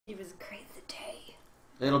It was a crazy day.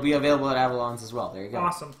 It'll be available at Avalon's as well. There you go.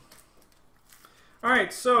 Awesome.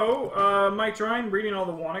 Alright, so, Mike Ryan reading all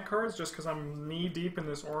the wanted cards just because I'm knee-deep in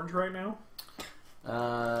this orange right now.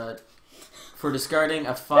 For discarding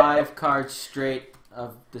a 5-card straight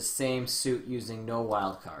of the same suit using no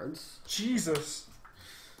wild cards. Jesus.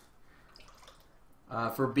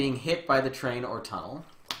 For being hit by the train or tunnel.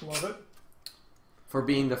 Love it. For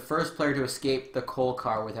being the first player to escape the coal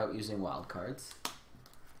car without using wild cards.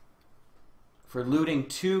 For looting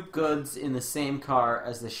 2 goods in the same car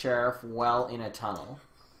as the sheriff while in a tunnel.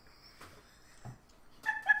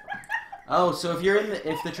 Oh, so if you're in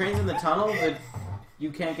if the train's in the tunnel, you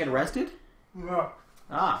can't get arrested? No.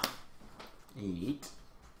 Ah. Eat.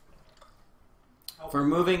 For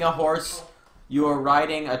moving a horse, you are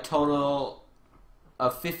riding a total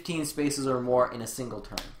of 15 spaces or more in a single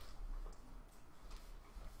turn.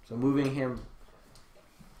 So moving him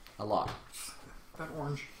a lot. That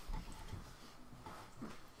orange.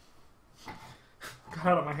 Got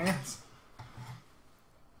out of my hands.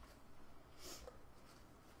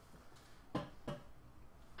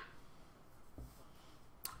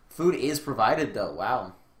 Food is provided, though.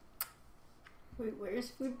 Wow. Wait,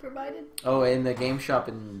 where's food provided? Oh, in the game shop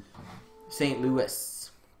in St. Louis.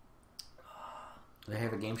 They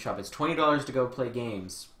have a game shop. It's $20 to go play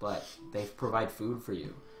games, but they provide food for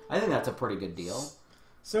you. I think that's a pretty good deal.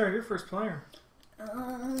 Sarah, you're first player.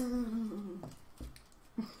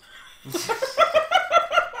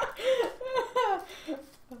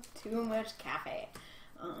 Too much cafe.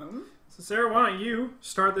 So Sarah, why don't you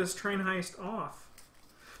start this train heist off?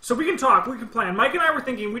 So we can talk, we can plan. Mike and I were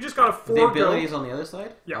thinking we just got a The four abilities on the other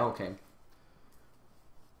side? Yeah. Oh, okay.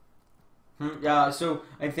 Yeah, so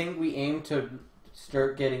I think we aim to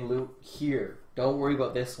start getting loot here. Don't worry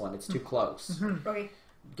about this one. It's too close. Okay.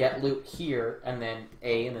 Get loot here, and then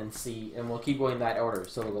A, and then C, and we'll keep going in that order.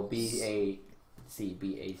 So it'll go B, A, C,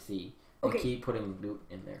 B, A, C. And Okay. keep putting loot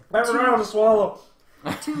in there. That round to swallow.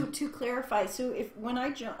 To clarify, so if when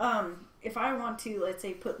I if I want to, let's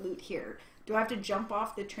say, put loot here, do I have to jump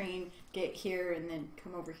off the train, get here, and then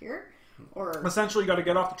come over here, or? Essentially, you got to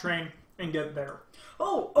get off the train and get there.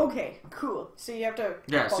 Oh, okay, cool. So you have to.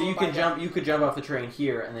 Yeah, so you follow can by jump. You could jump off the train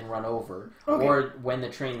here and then run over, Okay. or when the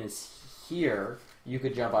train is here, you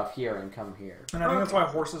could jump off here and come here. And I think that's why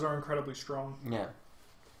horses are incredibly strong. Yeah.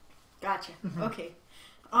 Gotcha. Okay.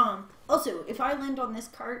 Also, if I land on this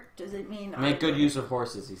cart, does it mean Make I good use of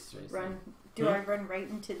horses. He says. run? Do I run right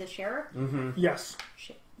into the sheriff? Mm-hmm. Yes.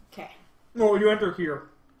 Shit. Okay. Well, you enter here.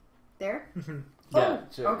 There. Yeah. Oh,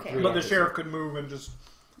 so okay. three But the entries. sheriff could move and just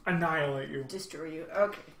annihilate you. Destroy you.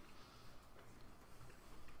 Okay.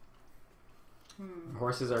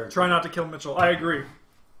 Horses are. Try not to kill Mitchell. I agree.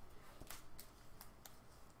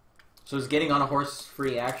 So is getting on a horse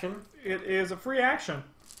free action? It is a free action.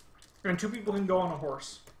 And 2 people can go on a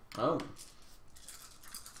horse. Oh.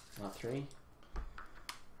 Not 3?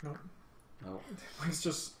 No. No.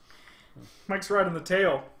 Mike's riding the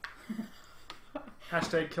tail.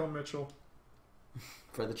 Hashtag kill Mitchell.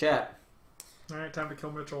 For the chat. Alright, time to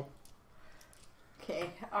kill Mitchell. Okay.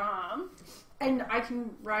 And I can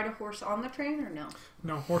ride a horse on the train or no?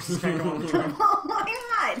 No, horses can't go on the train. Why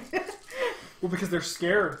not? Well, because they're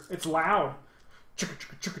scared. It's loud. Chugga,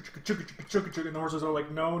 chugga, chugga, chugga, chugga, chugga, chugga, and the horses are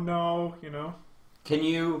like, no, no, you know? Can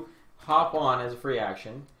you hop on as a free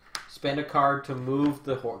action, spend a card to move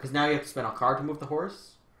the horse? Because now you have to spend a card to move the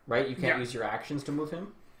horse, right? You can't Yeah. use your actions to move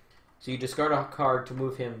him. So you discard a card to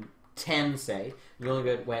move him 10, say. You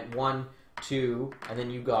only went 1, 2, and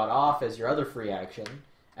then you got off as your other free action,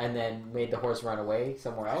 and then made the horse run away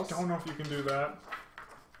somewhere I else don't know if you can do that.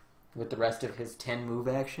 with the rest of his 10 move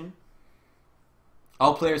action.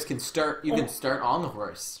 All players can start. You can start on the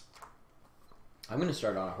horse. I'm going to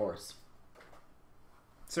start on a horse.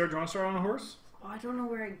 Sarah, do you want to start on a horse? Oh, I don't know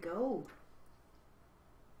where I go.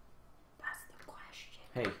 That's the question.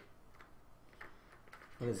 Hey,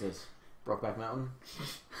 what is this? Brokeback Mountain?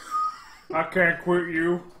 I can't quit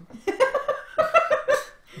you.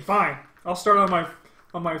 Fine. I'll start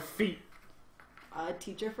on my feet. A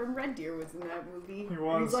teacher from Red Deer was in that movie. He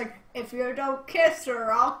was. He's like, if you don't kiss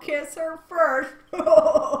her, I'll kiss her first.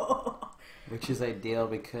 Which is ideal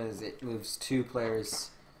because it moves 2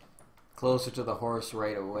 players closer to the horse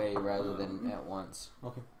right away rather than at once.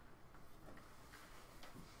 Okay.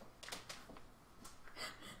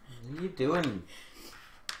 What are you doing?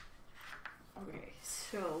 Okay,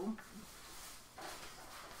 so...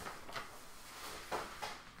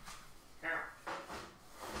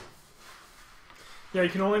 Yeah, you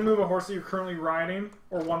can only move a horse that you're currently riding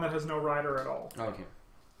or one that has no rider at all. Okay.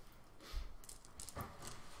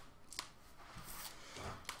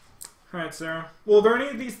 Alright, Sarah. Well, are there any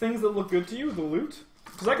of these things that look good to you, the loot?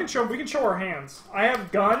 Because we can show our hands. I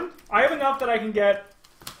have gun. I have enough that I can get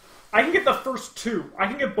the first two. I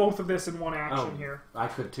can get both of this in one action here. I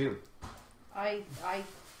could too. I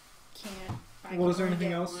can't. Well, is there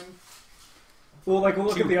anything else? Well, like, we'll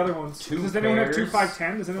look at the other ones. Does anyone have 2, 5,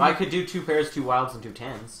 10? Does anyone I could do 2 pairs, 2 wilds, and 2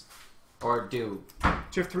 tens. Or do... Do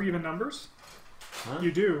you have 3 even numbers? Huh?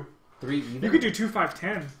 You do. 3 even? You could do 2, 5,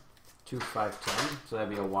 10. 2, 5, 10. So that'd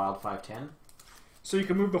be a wild 5, 10. So you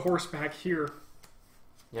can move the horse back here.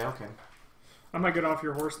 Yeah, okay. I might get off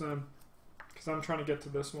your horse then. Because I'm trying to get to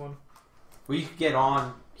this one. Well, you could get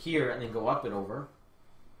on here and then go up and over.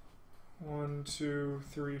 1, 2,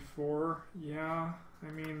 3, 4. Yeah, I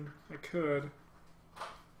mean, I could.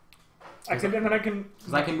 And then I can...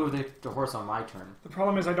 Because I can move the horse on my turn. The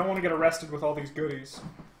problem is I don't want to get arrested with all these goodies.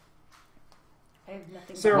 I have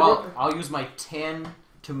nothing. Sarah, Well, I'll use my 10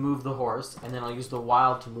 to move the horse, and then I'll use the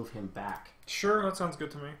wild to move him back. Sure, that sounds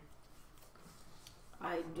good to me.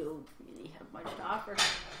 I don't really have much to offer.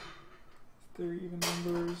 3 even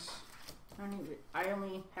numbers. I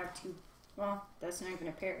only have 2. Well, that's not even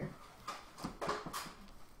a pair.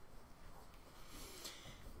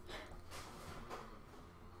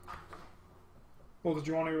 Well, did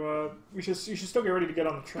you want to? You should still get ready to get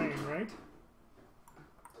on the train, right?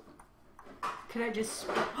 Could I just?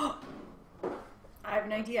 I have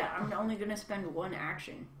an idea. I'm only going to spend 1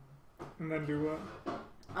 action. And then do what?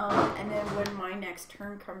 And then when my next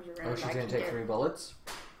turn comes around, Oh, she's I going can to take 3 bullets?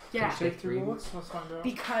 Yeah, Take 3 bullets. Let's find out.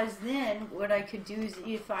 because then what I could do is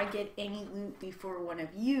if I get any loot before one of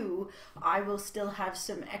you, I will still have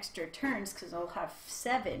some extra turns because I'll have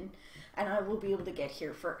 7, and I will be able to get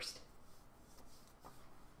here first.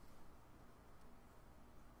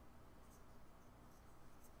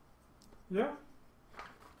 Yeah.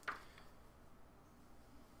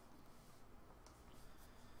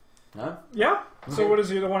 No? Yeah. Okay. So what is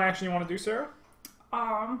the one action you want to do, Sarah?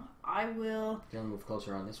 I will. Do you want to move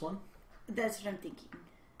closer on this one? That's what I'm thinking.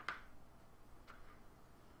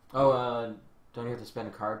 Oh, don't you have to spend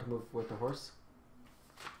a card to move with the horse?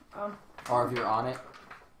 Or if you're on it?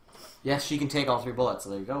 Yes, she can take all 3 bullets, so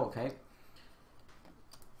there you go, okay.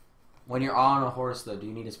 When you're on a horse, though, do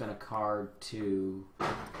you need to spend a card to... I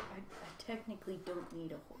technically don't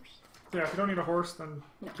need a horse. Yeah. If you don't need a horse, then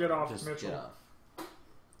No. get off, Just Mitchell. get off.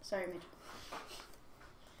 Sorry, Mitchell.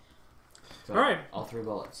 So, All right. All 3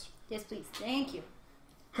 bullets. Yes, please. Thank you.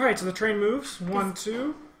 All right. So the train moves. 1,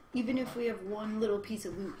 2. Even if we have one little piece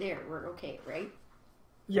of loot there, we're okay, right?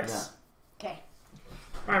 Yes. Okay.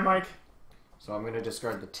 All right, Mike. So I'm going to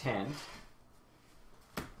discard the 10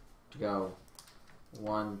 to go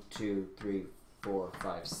 1, 2, 3, 4,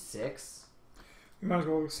 5, 6, You might as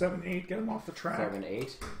well go 7, 8. Get them off the track. 7,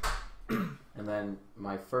 8. And then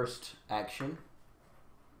my first action.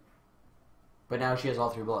 But now she has all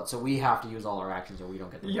 3 bullets, so we have to use all our actions or we don't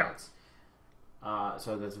get the Yeah. bullets.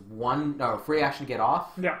 So there's free action to get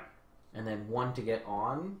off, Yeah. and then 1 to get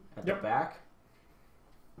on at Yep. the back.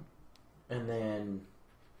 And then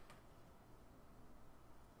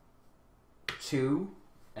 2,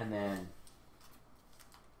 and then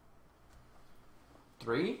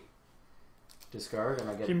 3. Discard, and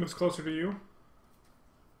I get... He moves closer to you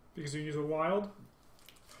because you use a wild.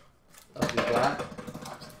 I'll do that.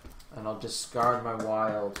 And I'll discard my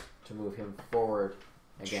wild to move him forward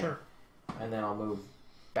again. Sure. And then I'll move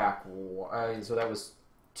back. So that was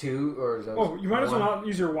 2, or... That Oh, was you might as well 1? not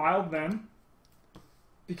use your wild then,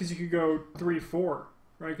 because you could go 3, 4,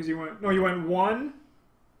 right? Because you went 1,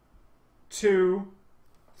 2,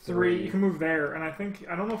 3. 3. You can move there, and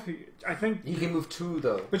I don't know if I think You can move 2,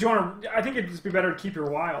 though. but you want to. I think it'd just be better to keep your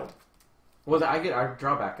wild. Well, I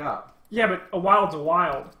draw back up. Yeah, but a wild's a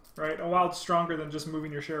wild, right? A wild's stronger than just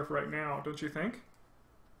moving your sheriff right now, don't you think?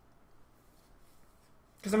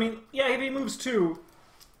 Because I mean, yeah, if he moves 2,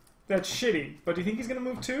 that's shitty. But do you think he's gonna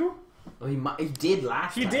move 2? Well, he did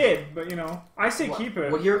last He time. did, but I say Well, keep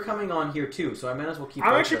it. Well, you're coming on here, too, so I might as well keep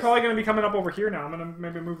I'm both actually of us. probably gonna be coming up over here now. I'm gonna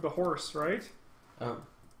maybe move the horse, right? Oh.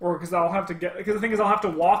 Or because I'll have to get. Because the thing is, I'll have to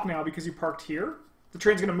walk now because you parked here. The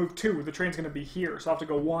train's gonna move 2. The train's gonna be here, so I'll have to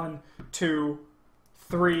go 1, 2,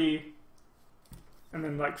 3, and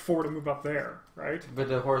then like 4 to move up there, right? But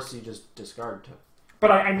the horse you just discard to. But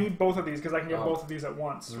I need both of these because I can get Oh. both of these at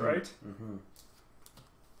once, right? Mm-hmm.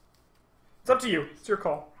 It's up to you. It's your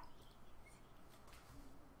call.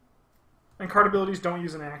 And card abilities don't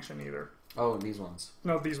use an action either. Oh, these ones.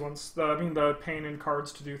 No, these ones. The pain in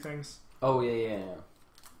cards to do things. Oh, yeah.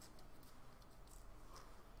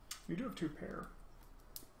 You do have 2 pair.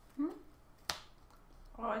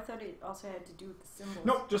 Oh, I thought it also had to do with the symbols.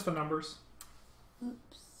 Nope, just the numbers.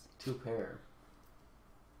 Oops. 2 pair.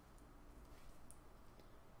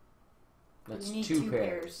 That's You need two two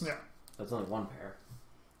pairs. pairs. Yeah. That's only one pair.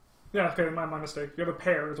 Yeah, okay, my mistake. You have a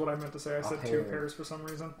pair is what I meant to say. I A said pair. 2 pairs for some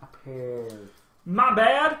reason. A pair. My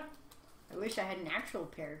bad! I wish I had an actual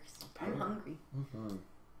pair. 'Cause I'm hungry. Mm-hmm. Do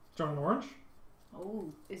you want an orange?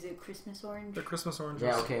 Oh, is it Christmas orange? The Christmas oranges.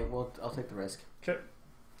 Yeah, okay, well, I'll take the risk. Okay.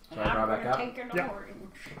 Shall I draw back up? Take an Yeah.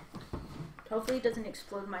 orange. Hopefully it doesn't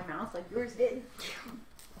explode in my mouth like yours did.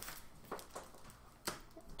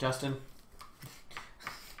 Justin?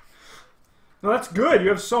 No, that's good. You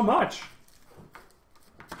have so much.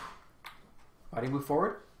 Why do you move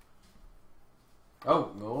forward?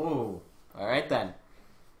 Oh, no. Alright then.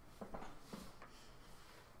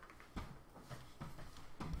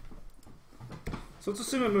 So let's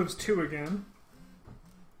assume it moves 2 again.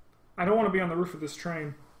 I don't want to be on the roof of this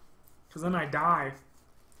train. Because then I die.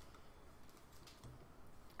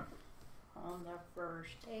 On the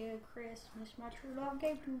first day of Christmas, my true love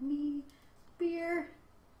gave to me beer.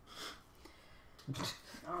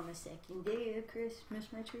 On the second day of Christmas,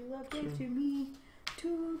 my true love gave to me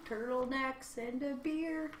 2 turtlenecks and a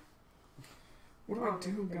beer. What do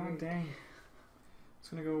I do? God dang. It's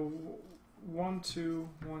going to go 1, 2,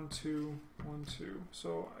 1, 2, 1, 2.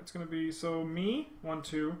 So it's going to be, so me, 1,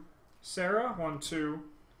 2. Sarah, 1, 2.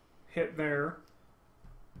 Hit there.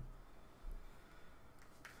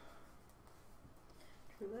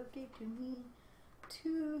 True love gave to me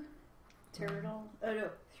 2 turtle. Oh no,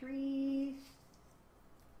 3.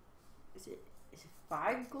 Is it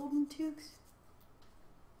 5 golden toques?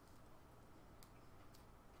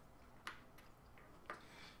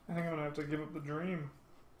 I think I'm going to have to give up the dream.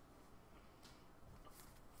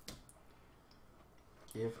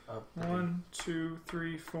 Give up. 1, 2,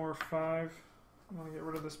 3, 4, 5. I'm going to get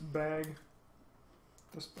rid of this bag.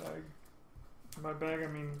 This bag. By bag, I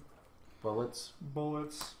mean Bullets.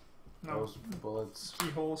 bullets. No, Those bullets.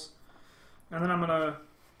 keyholes. And then I'm going to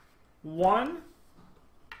 1.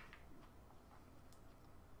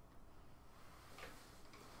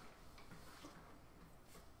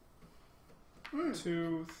 Mm.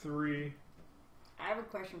 2, 3. I have a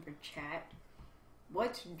question for chat.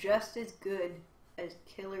 What's just as good as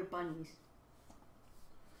killer bunnies?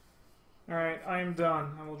 Alright, I am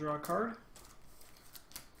done. I will draw a card.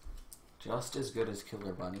 Just as good as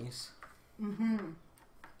killer bunnies. Mm-hmm.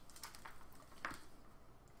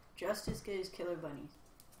 Just as good as killer bunnies.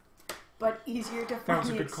 But easier to was find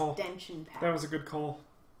a the good call. extension pack. That was a good call.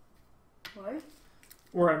 What?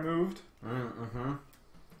 Where I moved. Mm-hmm.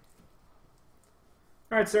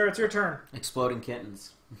 Alright, Sarah, it's your turn. Exploding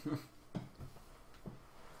kittens.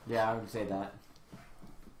 Yeah, I would say that.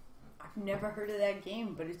 I've never heard of that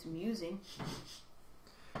game, but it's amusing.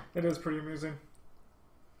 It is pretty amusing.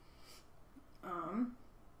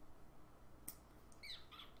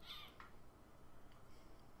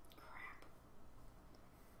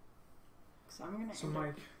 So I'm gonna. So, end up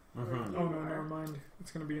Mike. where Mm-hmm. you Oh, no, are. never mind.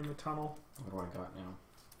 It's going to be in the tunnel. What do I got now?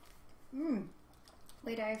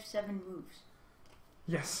 Wait, I have 7 moves.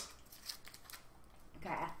 Yes.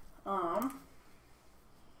 Okay. And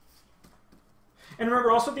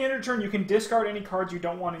remember, also at the end of your turn, you can discard any cards you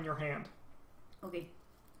don't want in your hand. Okay.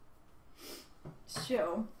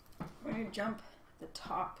 So, I'm gonna jump the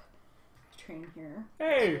top train here.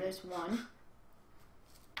 Hey! So there's 1,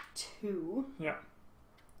 2, Yeah.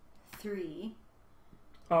 3.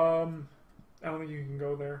 I don't think you can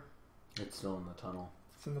go there. It's still in the tunnel.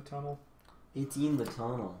 It's in the tunnel. It's in the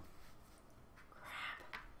tunnel.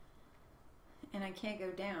 And I can't go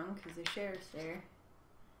down because the sheriff's there.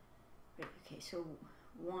 But, okay, so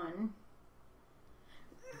 1.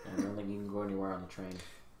 And I don't think you can go anywhere on the train.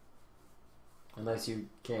 Unless you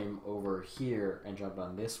came over here and jumped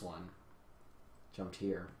on this one. Jumped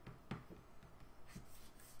here.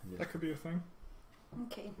 That could be a thing.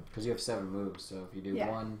 Okay. Because you have 7 moves, so if you do Yeah.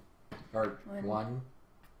 1, or 1,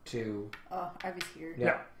 2, Oh, I was here.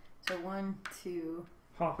 yeah, So 1, 2,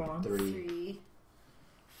 Hop on. 3. 3,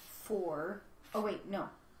 4. Oh wait, no.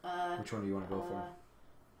 Which one do you want to go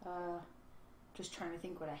for? Just trying to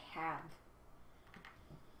think what I have.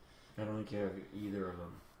 I don't think you have either of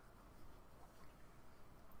them.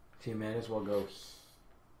 So you might as well go.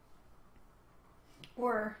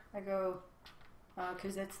 Or I go,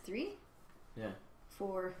 because that's 3, Yeah.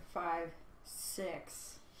 4, 5,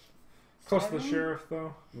 6. Close to the 7? sheriff,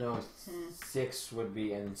 though. No, 6 would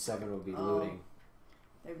be, and 7 would be looting.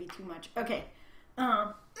 That'd be too much. Okay.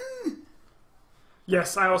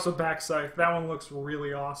 Yes, I also back Scythe. That one looks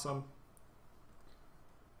really awesome.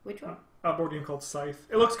 Which one? A board game called Scythe.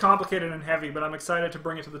 It looks complicated and heavy, but I'm excited to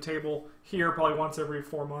bring it to the table here probably once every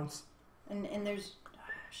 4 months. And there's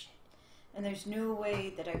shit. And there's no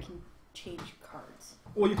way that I can change cards.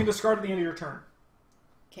 Well, you can discard at the end of your turn.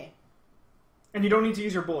 Okay. And you don't need to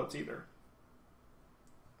use your bullets either.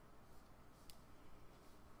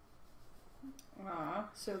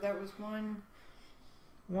 So that was 1.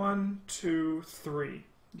 1, 2, 3.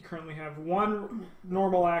 You currently have 1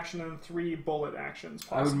 normal action and 3 bullet actions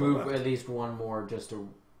possible. I would move left. at least 1 more just to...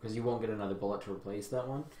 Because you won't get another bullet to replace that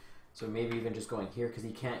one. So maybe even just going here, because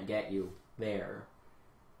he can't get you there.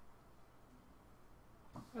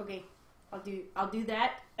 Okay, I'll do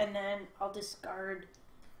that, and then I'll discard.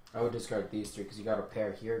 I would discard these 3, because you got a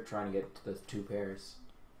pair here, trying to get to the 2 pairs.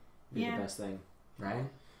 Be the best thing, right?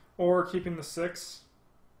 Or keeping the 6.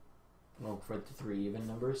 Oh, for the 3 even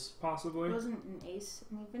numbers? Possibly. Wasn't an ace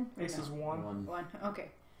an even? Or Ace no? is 1. 1. Okay.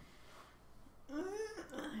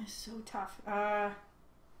 So tough. I'm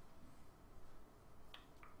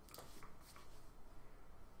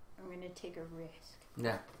gonna take a risk.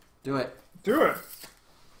 Yeah, do it. Do it!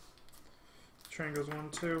 Train goes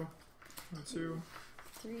 1, 2. 1, 2.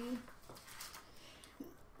 3,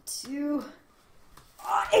 2.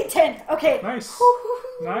 8, 10. Okay. Nice.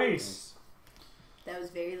 Woo-hoo-hoo. Nice. That was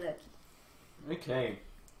very lucky. Okay.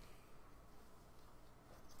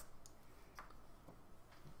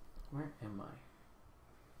 Where am I?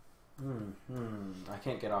 I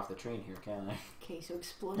can't get off the train here, can I? Okay, so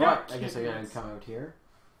explode. What? I guess I gotta come out here.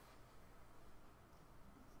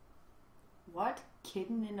 What?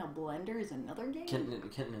 Kitten in a blender is another game? Kitten in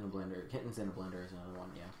a blender. Kittens in a blender is another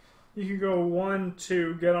one, yeah. You can go 1,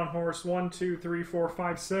 2, get on horse, 1, 2, 3, 4,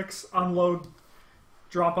 5, 6, unload,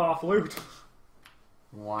 drop off loot.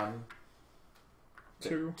 1,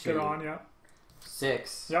 2, Two. get on, yeah.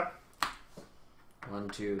 6. Yep. 1,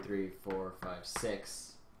 2, 3, 4, 5,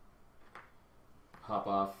 6. Hop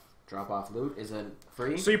off, drop off loot. Is it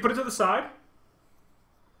free? So you put it to the side.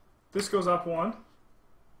 This goes up 1.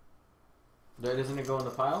 Doesn't it go in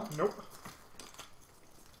the pile? Nope.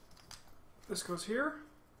 This goes here.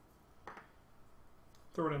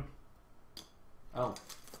 Throw it in. Oh.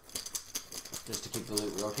 Just to keep the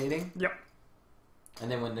loot rotating? Yep.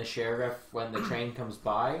 And then when the train comes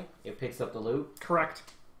by, it picks up the loot? Correct.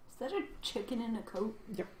 Is that a chicken in a coat?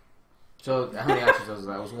 Yep. So how many actions was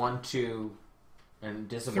that? It was 1, 2, and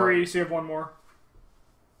disembark. 3, so you have 1 more.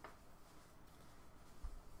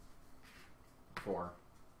 4.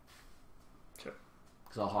 Okay.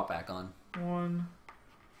 Because I'll hop back on. 1.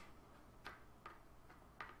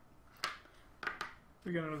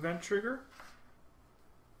 We got an event trigger.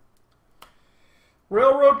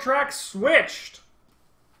 Railroad track switched.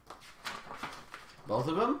 Both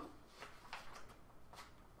of them?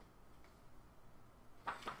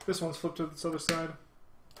 This one's flipped to this other side.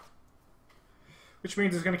 Which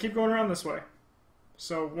means it's going to keep going around this way.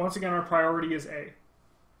 So once again, our priority is A.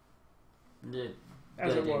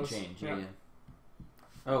 As it didn't was. change. Yeah. Yeah.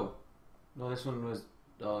 Oh. No, this one was...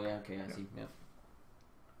 Oh, yeah, okay, I see. Yep.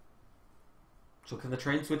 So can the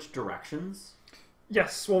train switch directions?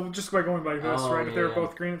 Yes, well, just by going like this, Oh, right? If they're yeah.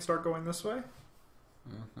 both green, and start going this way.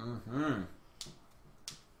 Mm-hmm.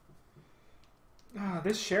 Ah,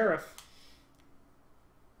 this sheriff.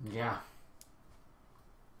 Yeah.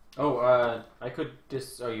 Oh, I could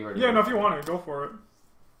just... Oh, you already... Yeah, no, if you want to, go for it.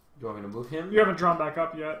 You want me to move him? You haven't drawn back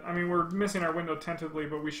up yet. I mean, we're missing our window tentatively,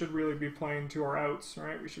 but we should really be playing to our outs,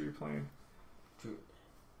 right? We should be playing. True.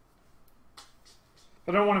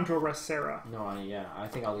 But I don't want him to arrest Sarah. No, I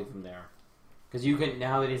think I'll leave him there. Because you can...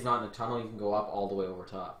 Now that he's not in the tunnel, you can go up all the way over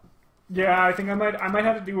top. Yeah, I think I might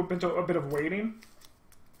have to do a bit of waiting.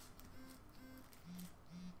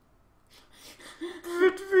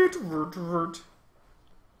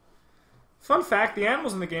 Fun fact, the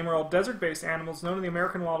animals in the game are all desert-based animals known in the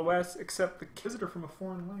American Wild West, except the visitor from a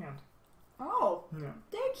foreign land. Oh, Yeah.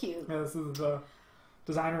 thank you. Yeah, this is the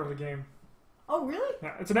designer of the game. Oh, really?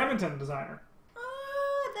 Yeah, it's an Edmonton designer.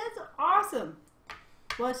 That's awesome.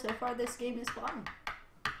 Well, so far this game is fun.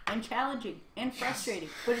 And challenging. And frustrating.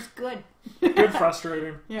 But it's good. Good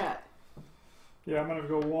frustrating. Yeah. Yeah, I'm going to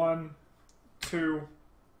go 1, 2...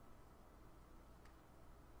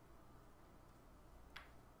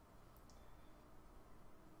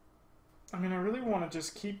 I mean, I really want to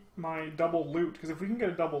just keep my double loot, because if we can get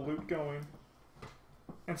a double loot going...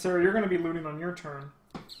 And Sarah, you're going to be looting on your turn.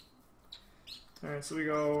 Alright, so we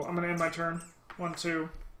go... I'm going to end my turn. 1, 2...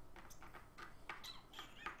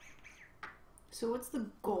 So what's the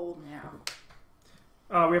goal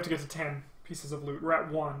now? We have to get to 10 pieces of loot. We're at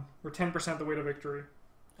 1. We're 10% the way to victory.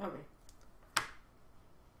 Okay.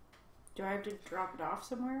 Do I have to drop it off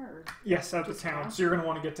somewhere? Or? Yes, at the Just town. now? So you're going to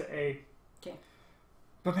want to get to A. Okay.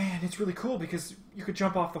 But man, it's really cool because you could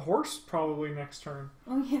jump off the horse probably next turn.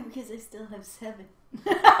 Oh yeah, because I still have 7.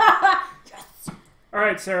 Yes.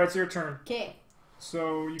 Alright, Sarah, it's your turn. Okay.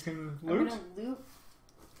 So you can I'm loot. gonna loot.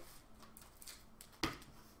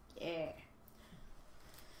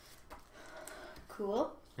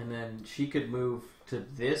 Cool. And then she could move to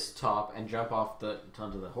this top and jump off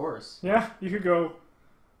onto the horse. Yeah, you could go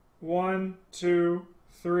 1, 2,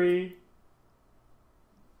 3.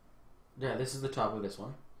 Yeah, this is the top of this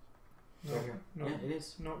one. No, Right here. no, Yeah, it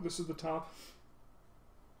is. no. This is the top.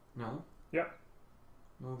 No. Yep.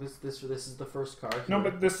 No, this is the first car. Here. No,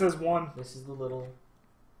 but this says 1, This is the little.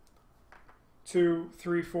 2,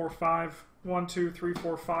 3, 4, 5. 1, 2, 3,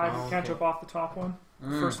 4, 5. Oh, You can't okay. jump off the top one.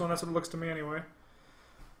 Mm. First one. That's what it looks to me anyway.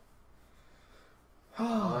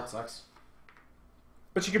 Oh, that sucks.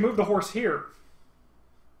 But you can move the horse here.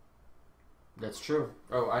 That's true.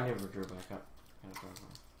 Oh, I never drew back up.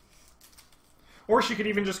 Or she could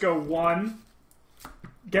even just go 1,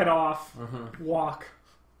 get off, Mm-hmm. walk.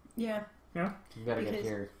 Yeah. Yeah? You gotta get Because-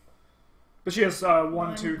 here. But she has 1,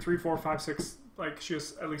 One. 2, 3, 4, 5, 6. Like, she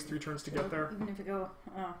has at least 3 turns to get there. Even if I go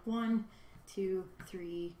 1, 2,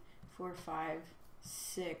 3, 4, 5,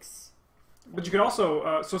 6. But you could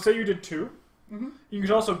also, so say you did 2. Mm-hmm. You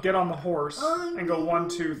could also get on the horse Oh, and go 1,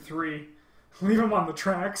 2, 3. Leave him on the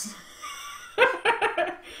tracks.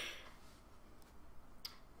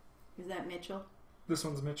 Is that Mitchell? This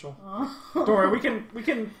one's Mitchell. Oh. Don't worry, we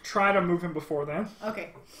can try to move him before then.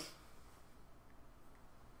 Okay.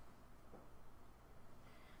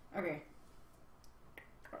 Okay.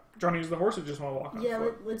 Do you want to use the horse or just want to walk on Yeah,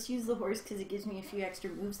 foot? let's use the horse because it gives me a few extra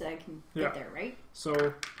moves that I can Yeah. get there, right?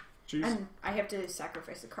 So, geez. And I have to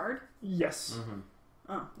sacrifice a card? Yes. Mm-hmm.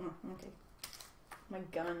 Oh, okay. My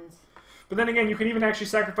guns. But then again, you can even actually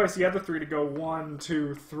sacrifice the other 3 to go 1,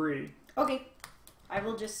 2, 3. Okay. I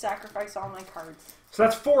will just sacrifice all my cards. So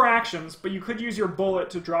that's 4 actions, but you could use your bullet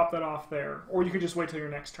to drop that off there. Or you could just wait till your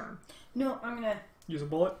next turn. No, I'm gonna... Use a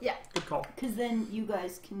bullet? Yeah. Good call. Because then you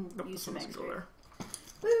guys can Nope, use this some one doesn't extra. go there.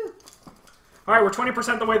 Woo! Alright, we're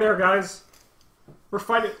 20% the way there, guys. We're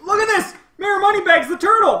fighting. Look at this! Mirror Moneybags the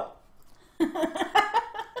turtle!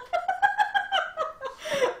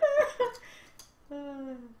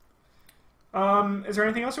 Is there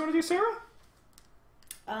anything else you want to do, Sarah?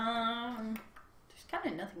 There's kind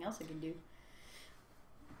of nothing else I can do.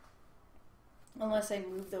 Unless I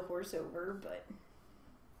move the horse over, but...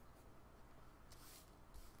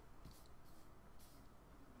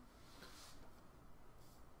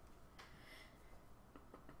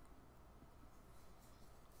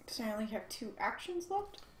 Because I only have 2 actions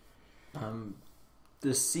left?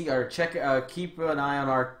 Keep an eye on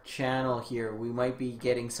our channel here. We might be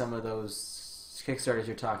getting some of those Kickstarters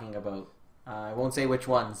you're talking about. I won't say which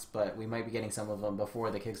ones, but we might be getting some of them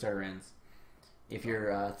before the Kickstarter ends. If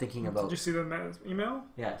you're thinking about, Did you see the email?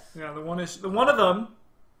 yes, Yeah, the one of them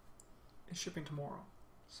is shipping tomorrow.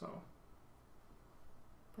 So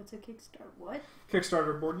What's a Kickstarter? What?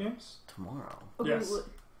 Kickstarter board games. tomorrow. Okay, Yes. what?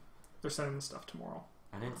 They're sending the stuff tomorrow.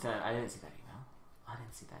 I didn't see that email. I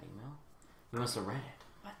didn't see that email. You must have read it.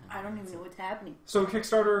 What? I don't even know what's happening. So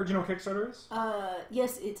Kickstarter, do you know what Kickstarter is?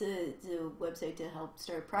 Yes, it's a website to help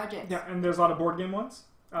start projects. Yeah, and there's a lot of board game ones.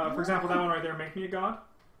 For example, that one right there, Make Me a God,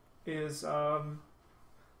 is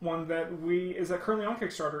one that is currently on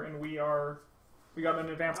Kickstarter, and we got an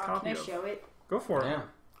advanced copy Can I of. show it? Go for it. Yeah,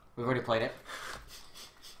 we've already played it.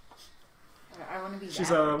 I want to be She's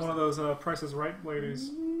that one of those Price is Right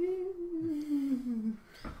ladies.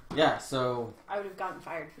 Yeah, so I would have gotten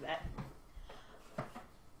fired for that.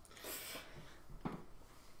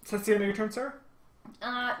 So that's the end of your turn, sir?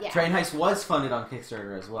 Yeah. Train Heist was funded on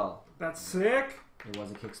Kickstarter as well. That's sick. It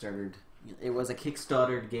was a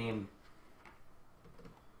Kickstartered game.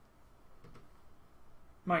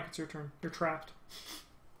 Mike, it's your turn. You're trapped.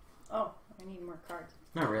 Oh, I need more cards.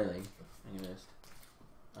 Not really.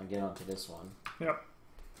 I'll get onto this one. Yep.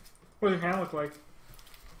 What does your hand look like?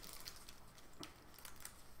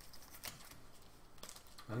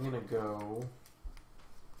 I'm gonna go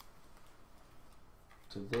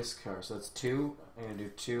to this card. So that's 2. I'm gonna do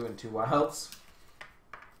 2 and 2 wilds.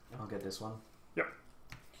 I'll get this one. Yep.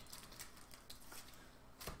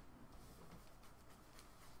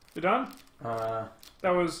 You done? That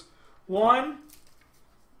was 1.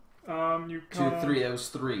 You 2, 3. That was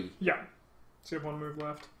 3. Yeah. So you have 1 move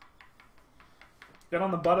left. Get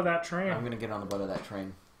on the butt of that train. I'm gonna get on the butt of that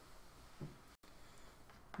train.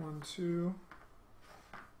 1, 2.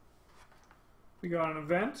 We got an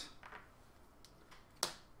event.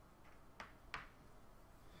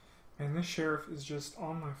 And this sheriff is just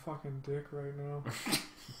on my fucking dick right now.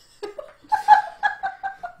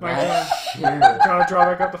 My That turn. sheriff Gotta draw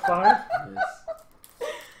back up to 5. is-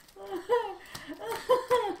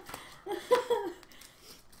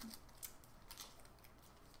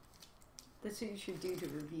 That's what you should do to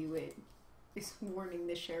review it. Is warning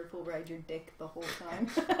the sheriff will ride your dick the whole time.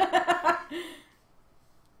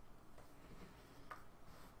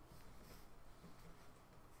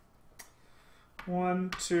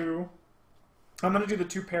 1, 2. I'm going to do the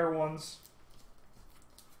 2 pair ones.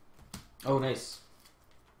 Oh, nice.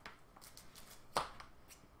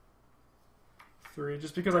 3.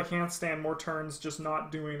 Just because I can't stand more turns just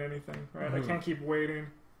not doing anything, right? I can't keep waiting.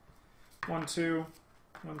 1, 2.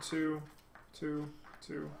 1, 2. 2,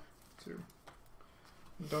 2, 2.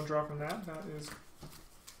 Don't draw from that. That is...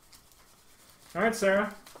 Alright,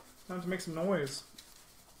 Sarah. Time to make some noise.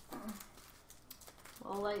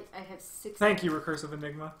 Well, I have 6. Thank you, Recursive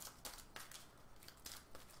Enigma.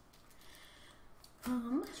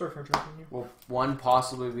 Sorry for interrupting you. Will one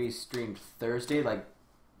possibly be streamed Thursday, like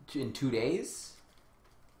in 2 days?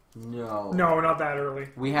 No. No, not that early.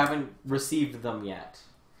 We haven't received them yet.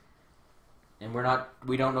 And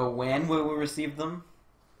we don't know when we will receive them.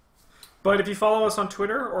 But if you follow us on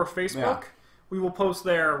Twitter or Facebook, we will post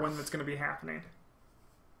there when it's going to be happening.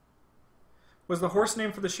 Was the horse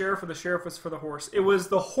named for the sheriff, or the sheriff was for the horse? It was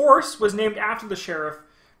the horse was named after the sheriff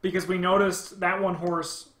because we noticed that one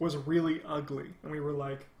horse was really ugly. And we were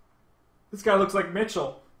like, this guy looks like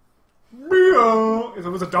Mitchell. Meow. It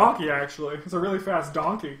was a donkey, actually. It's a really fast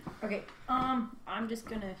donkey. Okay, I'm just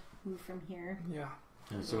gonna move from here. Yeah.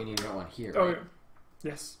 So we need to get one here. Oh, right?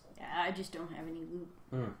 yeah. Yes. Yeah, I just don't have any loot.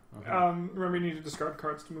 Okay. Remember, you need to discard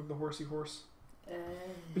cards to move the horsey horse. Uh,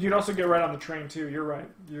 But you'd also get right on the train, too. You're right.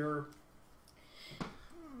 You're...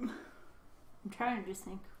 I'm trying to just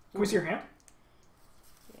think. Can we see your hand?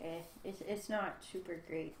 Yeah, it's not super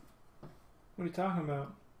great. What are you talking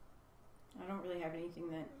about? I don't really have anything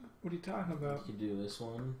that... What are you talking about? You could do this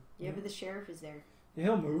one. Yeah, but the sheriff is there. Yeah,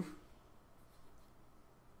 he'll move.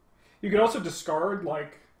 You could also discard,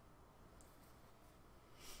 like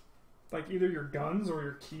either your guns or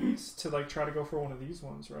your keys to, like, try to go for one of these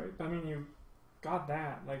ones, right? I mean, you got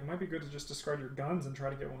that. Like, it might be good to just discard your guns and try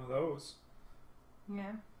to get one of those.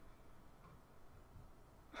 Yeah.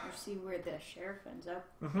 Or see where the sheriff ends up.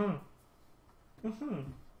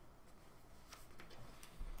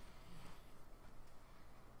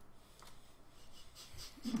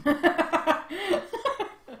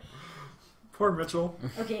 Poor Mitchell.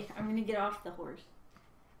 Okay, I'm gonna get off the horse.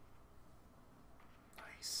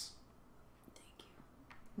 Nice. Thank you.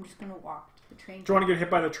 I'm just gonna walk to the train. Do you want to get hit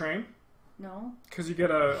by the train? No. Because you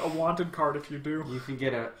get a wanted card if you do. You can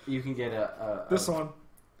get a This one.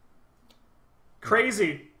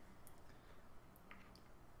 Crazy.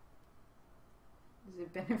 Is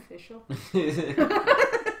it beneficial?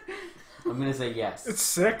 I'm gonna say yes. It's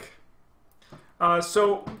sick.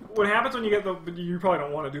 So what happens when you get you probably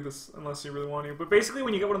don't want to do this unless you really want to, but basically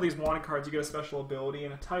when you get one of these wanted cards, you get a special ability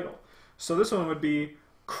and a title. So this one would be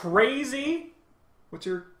Crazy. What's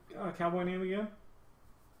your cowboy name again?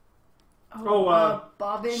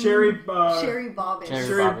 Bobbin. Sherry Bobbins. Sherry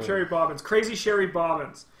Bobbins. Crazy Sherry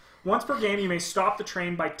Bobbins. Once per game, you may stop the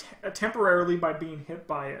train by temporarily by being hit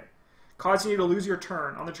by it, causing you to lose your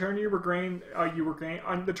turn. On the turn you regain,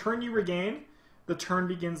 the turn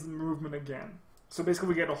begins the movement again. So basically,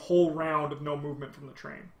 we get a whole round of no movement from the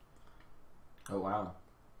train. Oh wow.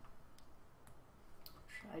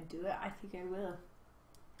 Should I do it? I think I will.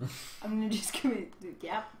 I'm gonna just give it.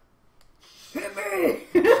 Yep. Hit me!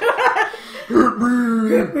 Hit me!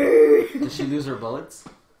 Hit me! Does she lose her bullets?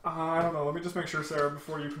 I don't know. Let me just make sure, Sarah,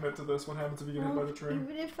 before you commit to this. What happens if you get hit by the train?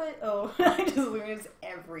 Even if I I just lose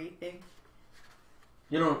everything.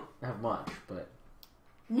 You don't have much, but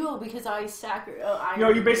No, because I No,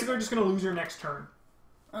 you're basically just going to lose your next turn.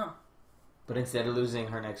 Oh. but instead of losing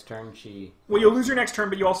her next turn, she Well, you'll lose your next turn,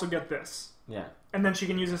 but you also get this. yeah. And then she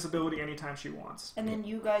can use this ability anytime she wants. And then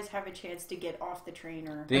you guys have a chance to get off the train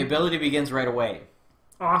or... The ability begins right away.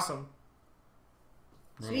 Awesome.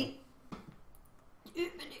 Sweet. I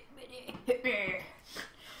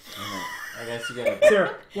guess you gotta.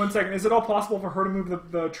 Sarah, 1 second. Is it all possible for her to move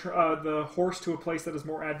the horse to a place that is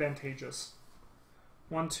more advantageous?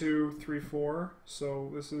 1, 2, 3, 4.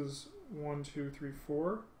 So this is 1, 2, 3,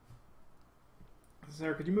 4.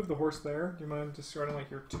 Sarah, could you move the horse there? Do you mind just starting like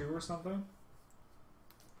your 2 or something?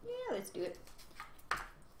 Yeah, let's do it.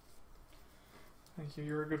 Thank you.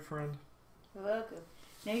 You're a good friend. You're welcome.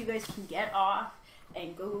 Now you guys can get off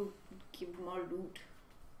and go give more loot.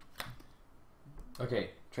 Okay,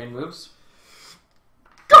 train moves.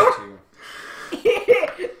 I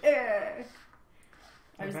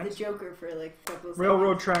was the Joker for like a couple of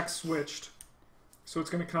Railroad seconds. tracks switched. So it's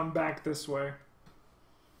going to come back this way.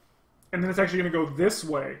 And then it's actually going to go this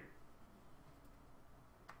way.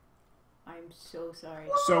 I'm so sorry.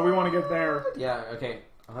 So we want to get there. Yeah. Okay.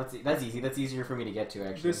 Oh, that's easy. That's easier for me to get to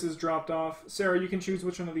actually. This is dropped off. Sarah, you can choose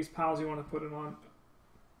which one of these piles you want to put it on.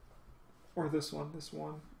 Or this one. This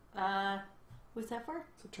one. What's that for?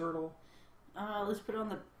 It's a turtle. Let's put on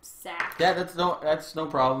the sack. Yeah, that's no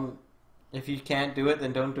problem. If you can't do it,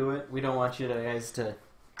 then don't do it. We don't want you guys to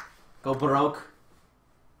go broke.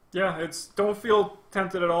 Yeah, don't feel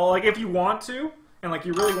tempted at all. Like, if you want to, and like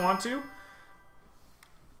you really want to,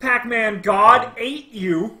 Pac-Man God ate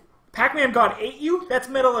you. Pac-Man God ate you? That's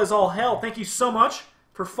metal as all hell. Thank you so much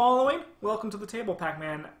for following. Welcome to the table,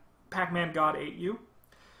 Pac-Man. Pac-Man God ate you.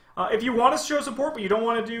 If you want to show support, but you don't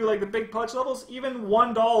want to do like the big pledge levels, even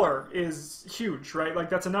 $1 is huge, right? Like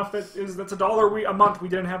that's enough. That's $1 a month we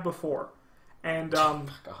didn't have before. And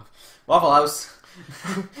Waffle House.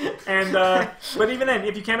 and but even then,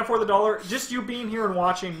 if you can't afford the $1, just you being here and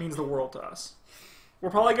watching means the world to us.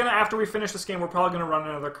 We're probably gonna, after we finish this game, we're probably gonna run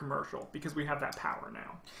another commercial because we have that power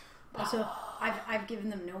now. Also, I've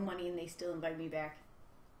given them no money and they still invite me back.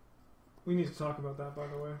 We need to talk about that, by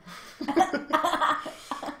the way.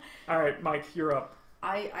 All right, Mike, you're up.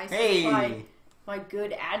 I Hey! my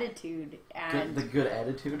good attitude and The good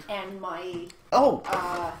attitude. and my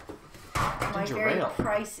my Ginger very ale.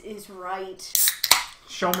 price is right.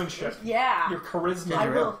 Showmanship. Yeah. Your charisma. I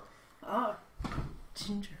Ginger will. ale. Oh,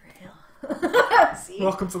 ginger ale. See?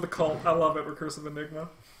 Welcome to the cult. I love it, Recursive Enigma.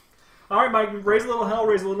 All right, Mike, raise a little hell,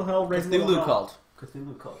 raise a little hell, raise a little Cthulhu hell. cult.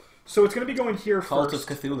 Cthulhu cult. So it's going to be going here Cult first.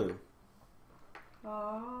 of Cthulhu.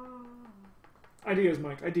 Ideas,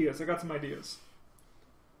 Mike. Ideas. I got some ideas.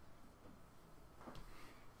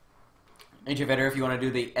 Ancient Veteran, if you want to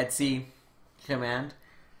do the Etsy command.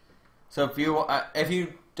 So if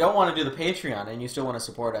you don't want to do the Patreon and you still want to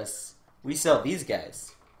support us, we sell these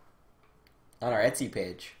guys on our Etsy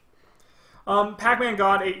page. Pac-Man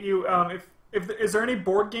God ate you. Is there any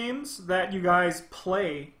board games that you guys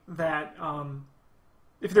play that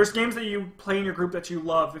if there's games that you play in your group that you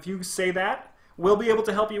love, if you say that, we'll be able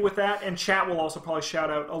to help you with that, and chat will also probably shout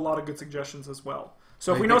out a lot of good suggestions as well.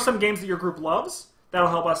 So if we know some games that your group loves, that'll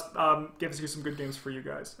help us give you some good games for you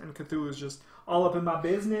guys. And Cthulhu is just all up in my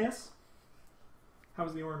business. How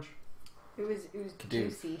was the orange? It was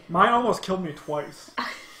juicy. Mine almost killed me twice.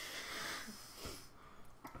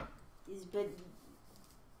 It's been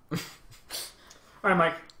All right,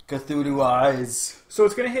 Mike. Cthulhu eyes. So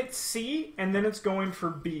it's going to hit C, and then it's going for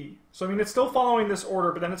B. So, I mean, it's still following this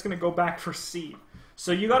order, but then it's going to go back for C.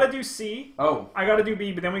 So you got to do C. Oh. I got to do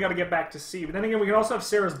B, but then we got to get back to C. But then again, we can also have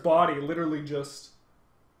Sarah's body literally just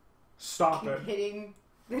stop it. hitting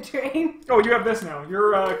the train. Oh, you have this now.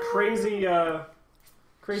 You're crazy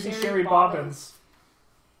Sherry Bobbins.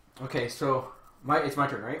 Okay, so it's my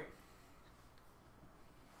turn, right?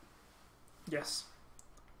 Yes.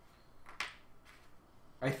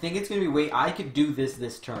 I think it's going to be I could do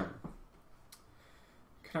this turn.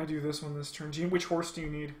 Can I do this one this turn? Gene, which horse do you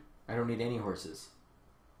need? I don't need any horses.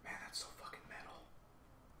 Man, that's so fucking metal.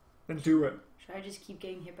 Then do it. Should I just keep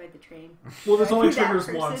getting hit by the train? Well, this Should I only be that triggers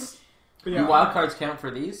person? once. But Do yeah. wild cards count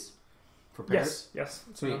for these? For pairs? Yes.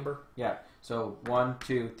 It's a Sweet. number. Yeah. So 1,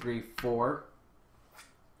 2, 3, 4.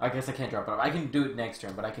 I guess I can't drop it off. I can do it next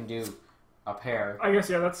turn, but I can do a pair. I guess,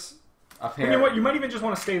 yeah, that's... A pair. You know what? You might even just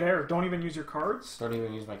want to stay there. Don't even use your cards. Don't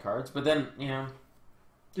even use my cards. But then, Do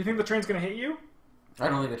you think the train's going to hit you? I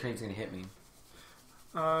don't think the train's going to hit me.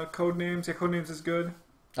 Codenames. Yeah, Codenames is good.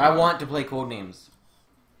 I want to play Codenames.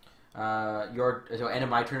 So end of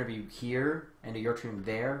my turn to be here, end of your turn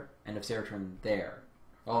there, end of Sarah's turn there.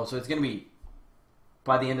 Oh, so it's going to be...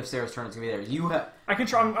 By the end of Sarah's turn, it's going to be there. You have... I can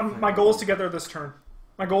try... my goal is to get there this turn.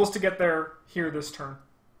 My goal is to get there here this turn.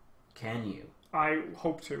 Can you? I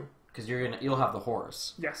hope to. Because you'll have the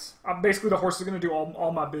horse. Yes. Basically, the horse is going to do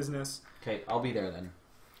all my business. Okay, I'll be there then.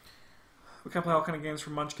 We can play all kind of games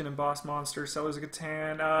from Munchkin and Boss Monster, Sellers of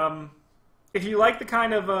Catan. If you like the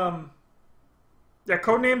kind of... Yeah,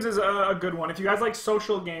 Codenames is a good one. If you guys like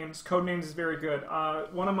social games, Codenames is very good.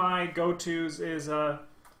 One of my go-tos is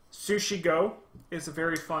Sushi Go. It's a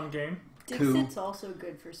very fun game. Dixit's also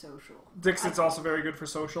good for social. Dixit's also very good for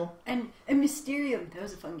social. And Mysterium, that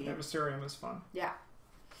was a fun game. Yeah, Mysterium is fun. Yeah.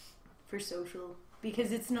 For social.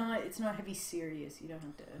 Because it's not heavy serious. You don't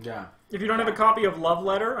have to... Yeah. If you don't have a copy of Love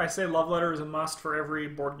Letter, I say Love Letter is a must for every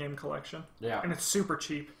board game collection. Yeah. And it's super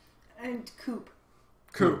cheap. And Coop.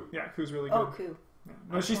 Coup. Yeah, Coup's really good. Oh, Coop. Yeah.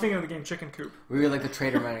 No, she's thinking of the game Chicken Coop. We really like the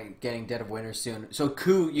Trader Man getting Dead of Winter soon. So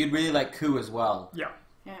Coup, you'd really like Coup as well. Yeah.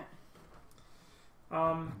 Yeah.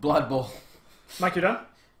 Blood Bowl. Mike, you done?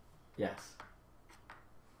 Yes.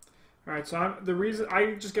 Alright, so the reason...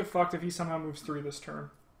 I just get fucked if he somehow moves 3 this turn.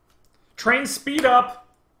 Train speed up!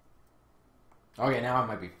 Okay, now I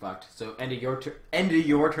might be fucked. So end of your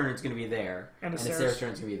turn, it's going to be there. End of Sarah's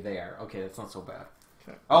turn, it's going to be there. Okay, that's not so bad.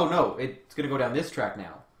 Okay. Oh, no, it's going to go down this track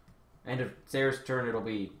now. End of Sarah's turn, it'll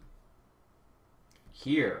be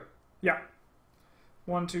here. Yeah.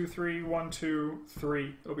 1, 2, 3, 1, 2,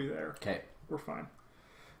 3. It'll be there. Okay. We're fine.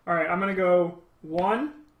 All right, I'm going to go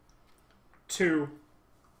 1, 2.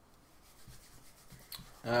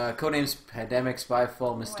 Codenames Pandemic,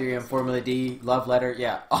 Spyfall, Mysterium, Formula D, Love Letter.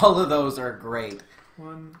 Yeah, all of those are great.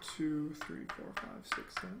 1, 2, 3, 4, 5,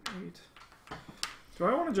 6, 7, 8. Do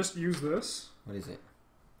I want to just use this? What is it?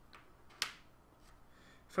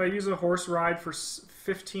 If I use a horse ride for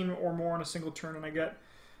 15 or more on a single turn, and I get,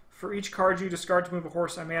 for each card you discard to move a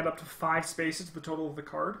horse, I may add up to 5 spaces to the total of the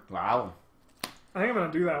card. Wow. I think I'm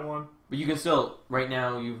going to do that one. But you can still, right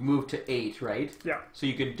now, you've moved to 8, right? Yeah. So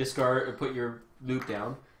you could discard or put your loot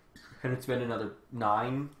down, and it's been another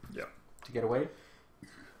 9 to get away.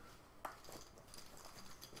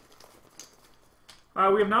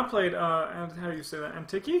 We have not played, how do you say that,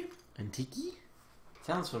 Antiki? Antiki?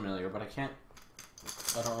 Sounds familiar, but I can't.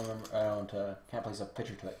 I don't remember. Can't place a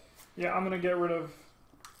picture to it. Yeah, I'm going to get rid of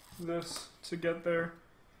this to get there.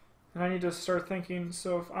 And I need to start thinking,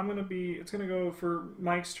 so if I'm going to be, it's going to go for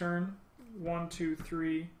Mike's turn, 1, 2,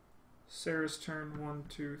 3. Sarah's turn, 1,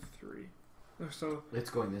 2, 3. So It's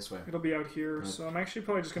going this way. it'll be out here. Nope. So I'm actually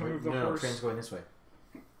probably just going to move the No, horse. train's going this way.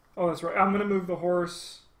 Oh, that's right. I'm going to move the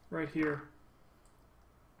horse right here.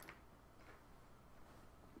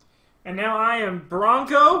 And now I am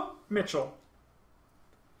Bronco Mitchell.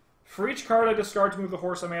 For each card I discard to move the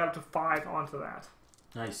horse, I may add up to 5 onto that.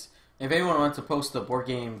 Nice. If anyone wants to post the Board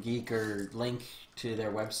Game Geek or link to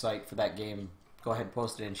their website for that game, go ahead and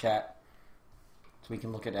post it in chat. So we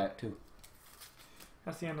can look at that too.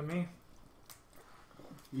 That's the end of me.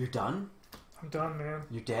 You're done? I'm done, man.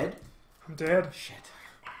 You're dead? I'm dead. Shit.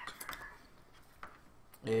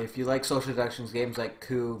 If you like social deductions games like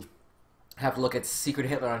Coup, have a look at Secret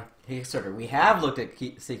Hitler on Kickstarter. We have looked at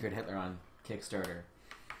Secret Hitler on Kickstarter.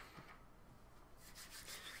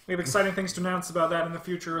 We have exciting things to announce about that in the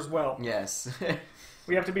future as well. Yes.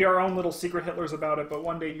 We have to be our own little secret Hitlers about it, but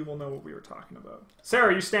one day you will know what we were talking about.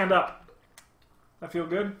 Sarah, you stand up. That feel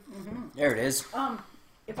good? Mm-hmm. There it is.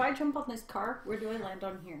 If I jump on this car, where do I land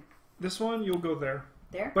on here? This one, you'll go there.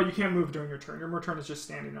 There? But you can't move during your turn. Your turn is just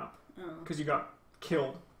standing up. Oh. Because you got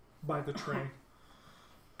killed by the train.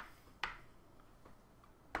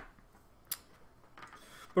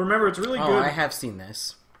 But remember, it's really Oh, good. I have seen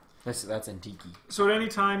this. That's Antiki. So at any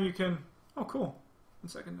time you can... Oh, cool. 1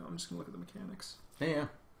 second. No, I'm just going to look at the mechanics. Yeah.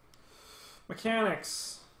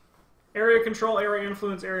 Mechanics. Area control, area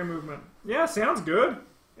influence, area movement. Yeah, sounds good.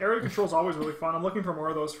 Area control is always really fun. I'm looking for more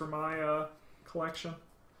of those for my collection.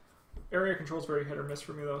 Area control is very hit or miss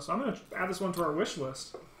for me, though. So I'm going to add this one to our wish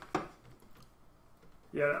list.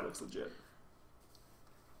 Yeah, that looks legit.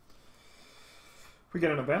 We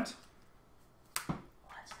get an event.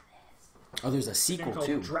 What's this? Oh, there's a Game sequel called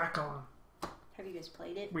too. Drakon. Have you guys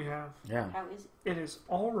played it? We have. Yeah. How is it? It is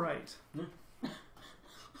all right.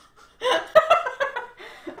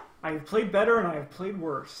 I have played better and I have played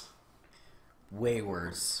worse. Way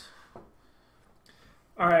worse.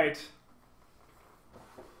 All right.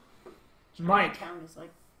 Mike, Town is like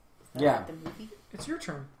Yeah. the movie. it's your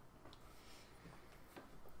turn.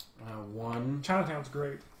 1. Chinatown's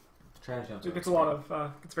great. Chinatown's It gets a lot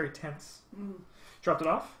of, it's very tense. Mm. Dropped it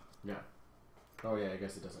off? Yeah. Oh yeah, I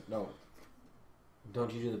guess it doesn't. No.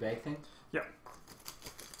 Don't you do the bag thing?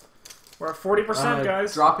 We're at 40%,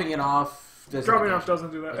 guys. Dropping it off. Dropping it off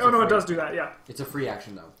doesn't do that. It's Oh, a no, it free- does do that, yeah. It's a free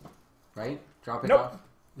action though, right? Drop it Nope. off.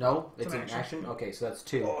 No, It's it's an an action. action. Okay, so that's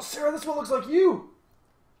 2. Oh, Sarah, this one looks like you!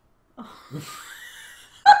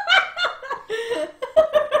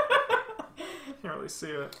 Can't really see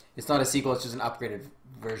it. It's not a sequel, it's just an upgraded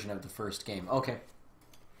version of the first game. Okay.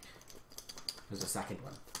 There's a second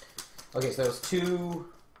one. Okay, so there's 2.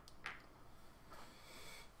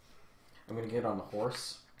 I'm gonna get on the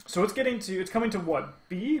horse. So it's coming to what?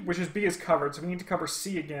 B? Which is B is covered, so we need to cover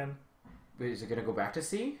C again. Wait, is it gonna go back to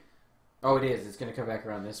C? Oh, it is. It's gonna come back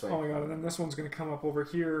around this way. Oh my god, and then this one's going to come up over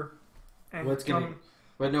here. And Well, it's gonna-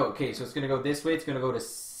 But no, okay, so it's gonna go this way. It's gonna go to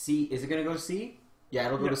C. Is it gonna go to C? Yeah,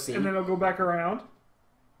 it'll go to C. And then it'll go back around.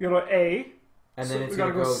 You go to A. And so then we it's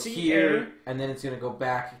gotta gonna go go CA. here, and then it's gonna go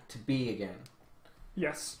back to B again.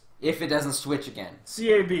 Yes. If it doesn't switch again.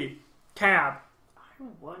 CAB. Cab. I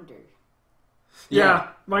wonder. Yeah,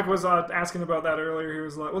 Mike was asking about that earlier. He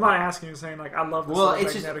was like, well, not asking, he was saying, like, I love this Well, little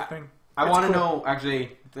it's just- magnetic thing. I It's want to cool. know,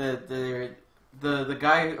 actually, the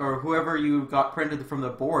guy or whoever you got printed from the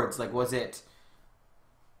boards, like, was it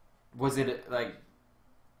a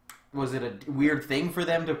weird thing for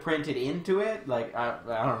them to print it into it? Like, I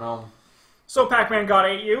don't know. So Pac-Man got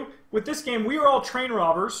 8 you. with this game, we are all train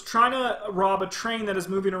robbers trying to rob a train that is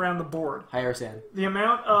moving around the board. Higher sand. The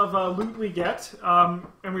amount of loot we get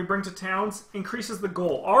and we bring to towns increases the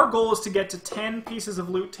goal. Our goal is to get to 10 pieces of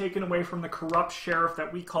loot taken away from the corrupt sheriff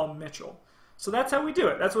that we call Mitchell. So that's how we do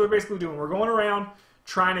it. That's what we're basically doing. We're going around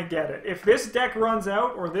trying to get it. If this deck runs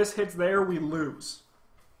out or this hits there, we lose.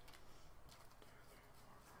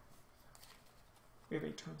 We have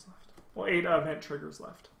 8 turns left. Well, 8 event triggers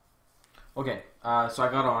left. Okay, so I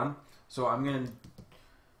got on. So I'm gonna.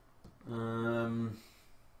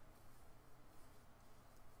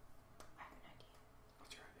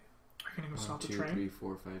 What's your idea? Are you gonna go stop the 2, train? 3,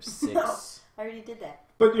 4, 5, 6, No, I already did that.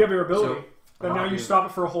 But you have your ability. So, Then now you stop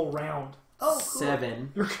it for a whole round. Oh, cool.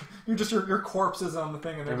 7. Your corpse is on the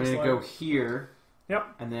thing, and I'm they're just gonna like, go here.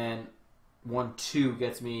 Yep. And then 1, 2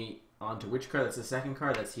 gets me onto which card? That's the second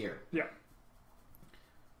card. That's here. Yeah.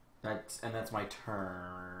 That's my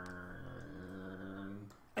turn.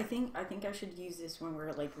 I think I should use this when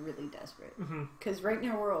we're like really desperate. Mhm. Because right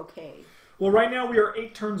now we're okay. Well, right now we are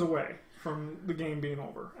 8 turns away from the game being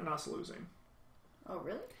over and us losing. Oh,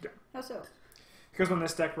 really? Yeah. How so? Because when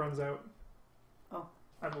this deck runs out. Oh.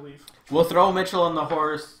 I believe. We'll throw Mitchell on the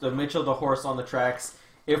horse, the horse on the tracks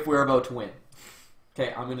if we're about to win.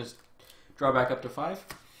 Okay, I'm gonna draw back up to 5.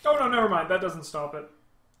 Oh, no, never mind. That doesn't stop it.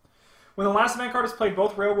 When the last event card is played,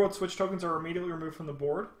 both railroad switch tokens are immediately removed from the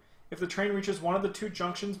board. If the train reaches one of the 2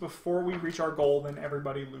 junctions before we reach our goal, then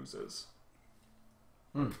everybody loses.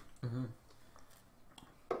 Mm-hmm.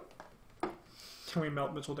 Can we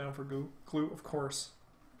melt Mitchell down for glue? Of course.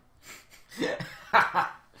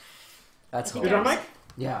 That's think You done, Mike?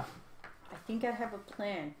 Yeah. I think I have a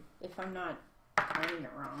plan. If I'm not planning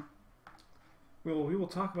it wrong. We will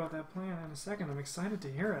talk about that plan in a second. I'm excited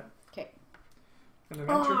to hear it. Okay. An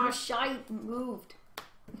event trigger? Oh, shite moved.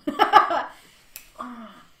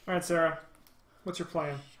 All right, Sarah. What's your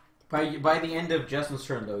plan? By the end of Justin's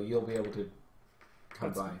turn, though, you'll be able to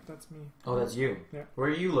come by. That's me. Oh, that's you. Yeah. Where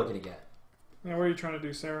are you looking to get? Yeah, what are you trying to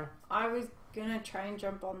do, Sarah? I was gonna try and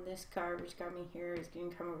jump on this car, which got me here. He's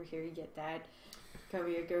gonna come over here, you get that. Come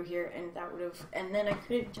here, go here, and that would have. And then I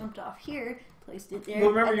could have jumped off here, placed it there, Well,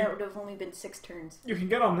 remember and you- that would have only been 6 turns. You can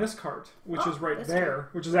get on this cart, which Oh, is right that's there,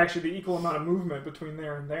 which is actually the equal amount of movement between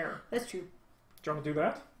there and there. That's true. Do you want to do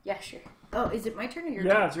that? Yeah, sure. Oh, is it my turn or your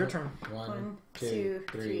Yeah, turn? it's your turn. 1, 2, 2,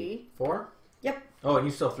 3, 3. 4? Yep. Oh, and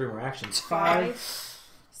you still have 3 more actions. 5.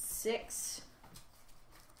 6.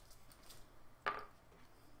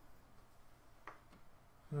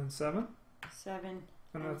 And then 7. 7.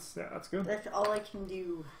 And that's good. That's all I can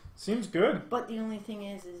do. Seems good. But the only thing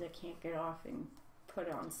is I can't get off and put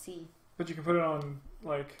it on C. But you can put it on,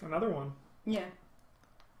 like, another one. Yeah.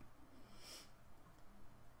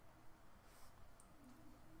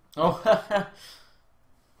 Oh, I'm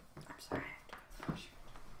sorry.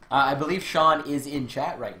 I believe Sean is in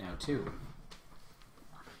chat right now, too.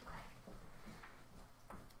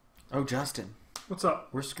 Oh, Justin. What's up?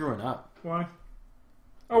 We're screwing up. Why?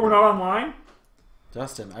 Oh, we're not online?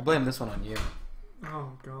 Justin, I blame this one on you.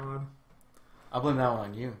 Oh, God. I'll blame that one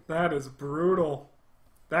on you. That is brutal.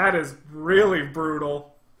 That is really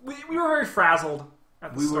brutal. We were very frazzled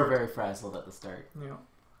at the We start. were very frazzled at the start. Yeah.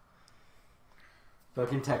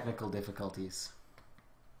 Fucking technical difficulties.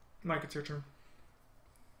 Mike, it's your turn.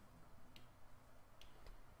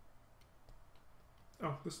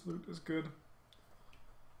 Oh, this loot is good.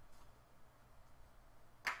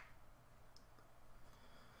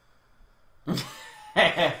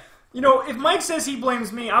 You know, if Mike says he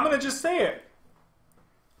blames me, I'm going to just say it.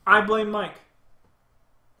 I blame Mike.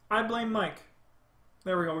 I blame Mike.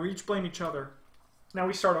 There we go. We each blame each other. Now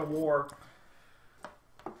we start a war.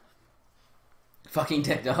 Fucking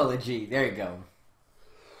technology. There you go.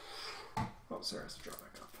 Oh, Sarah has to draw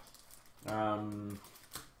back up.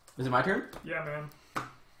 Is it my turn? Yeah, man.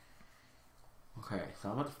 Okay, so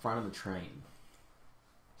I'm at the front of the train.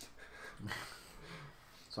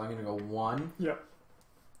 So I'm gonna go 1. Yep.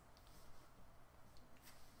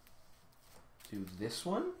 Do this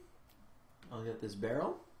one. I'll get this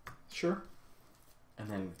barrel. Sure. And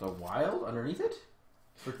then the wild underneath it?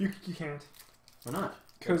 You can't. Why not?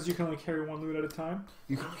 Because you can only carry 1 loot at a time.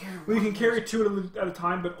 You can only carry Well, you can carry 2 at a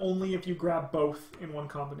time, but only if you grab both in one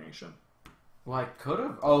combination. Well, I could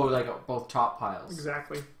have. Oh, like both top piles.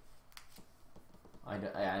 Exactly.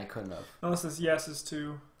 I couldn't have. Unless this yes is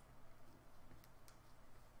to...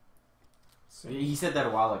 He said that a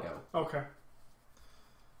while ago. Okay.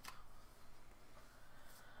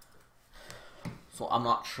 So I'm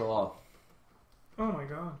not sure. Oh my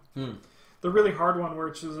god. Hmm. The really hard one,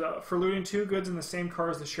 which is for looting 2 goods in the same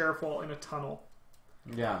car as the sheriff while in a tunnel.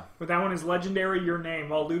 Yeah. But that one is legendary, your name.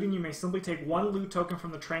 While looting, you may simply take one loot token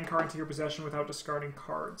from the train car into your possession without discarding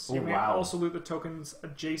cards. Oh, You may wow. also loot the tokens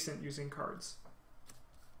adjacent using cards.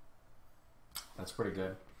 That's pretty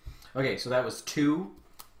good. Okay, so that was 2.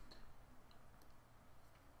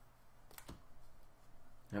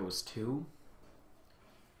 That was 2.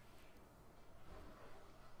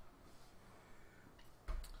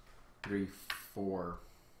 Three, 4.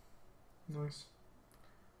 Nice.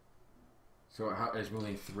 So how is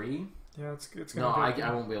moving 3? Yeah, it's No, gonna be...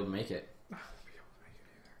 I won't be able to make it. I won't be able to make it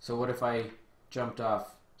either. So what if I jumped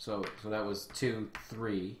off? So that was 2,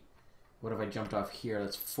 3. What if I jumped off here?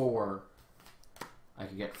 That's 4. I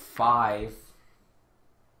could get 5.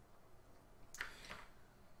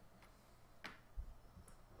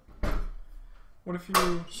 What if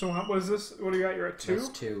you... So what is this? What do you got? You're at 2? That's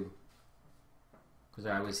 2. Because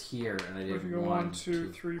I was here and I What if did you go 1, 1,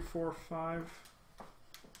 2, 3, 4, 5?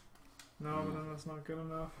 No, but then that's not good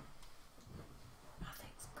enough.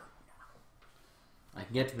 Nothing's good now. I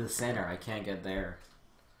can get to the center. I can't get there.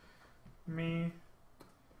 Me.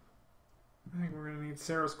 I think we're gonna need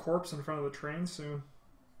Sarah's corpse in front of the train soon.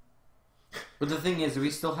 But the thing is,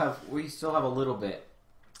 we still have a little bit.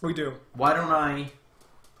 We do. Why don't I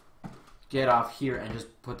get off here and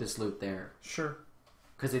just put this loop there? Sure.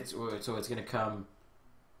 Because it's gonna come.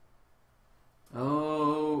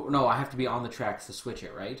 Oh no! I have to be on the tracks to switch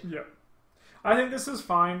it, right? Yep. I think this is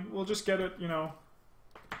fine. We'll just get it, you know.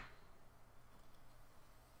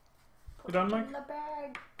 You done, Mike? In the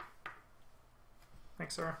bag.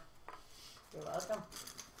 Thanks, Sarah. You're welcome.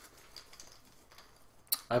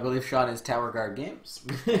 I believe Sean is Tower Guard Games.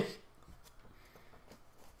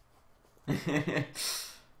 Do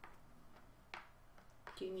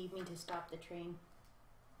you need me to stop the train?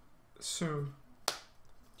 Soon.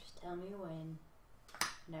 Just tell me when,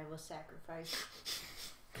 and I will sacrifice.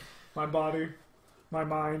 My body, my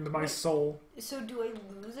mind, my soul. So do I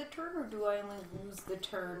lose a turn, or do I only lose the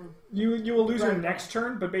turn? You will lose your Right. next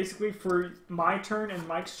turn, but basically for my turn and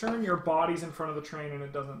Mike's turn, your body's in front of the train and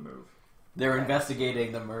it doesn't move. They're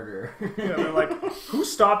investigating the murder. Yeah, they're like, who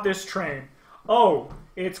stopped this train? Oh,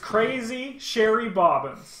 it's crazy Sherry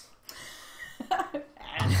Bobbins.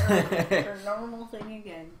 Her normal thing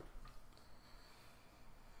again.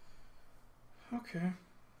 Okay.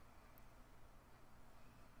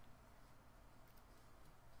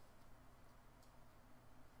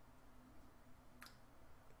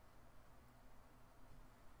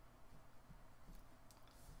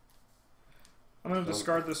 I'm gonna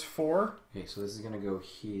discard this 4. Okay, so this is gonna go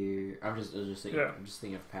here. I'm just thinking. Yeah. I'm just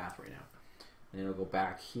thinking of path right now. And it'll go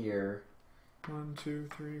back here. 1, 2,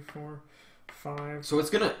 3, 4, 5. So it's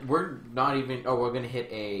gonna. We're not even. Oh, we're gonna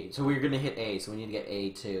hit A. So we're gonna hit A. So we need to get A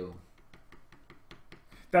too.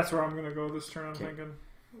 That's where I'm gonna go this turn. I'm Okay. thinking.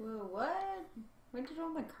 Whoa, what? When did all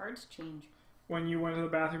my cards change? When you went to the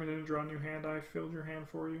bathroom and didn't draw a new hand, I filled your hand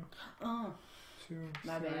for you. Oh, 2,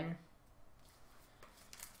 My 3, bad.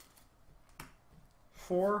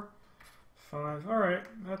 4, 5. All right,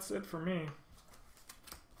 that's it for me.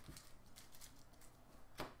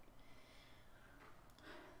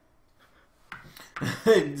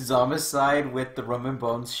 Zombicide with the Rum and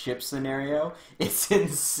Bones ship scenario. It's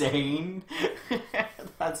insane.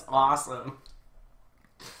 That's awesome.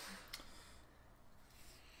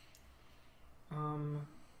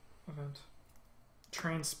 Event.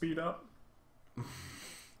 Train speed up.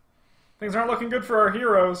 Things aren't looking good for our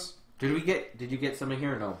heroes. Did you get something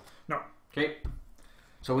here or no? No. Okay.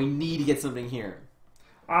 So we need to get something here.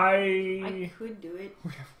 I could do it.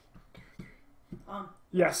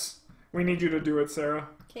 Yes, we need you to do it, Sarah.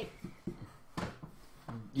 Okay.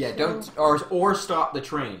 Yeah, So- don't or stop the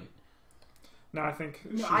train. No, I think.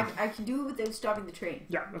 No, I can do it without stopping the train.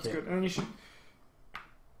 Yeah, that's Okay. good. And then you should.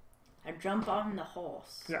 I jump on the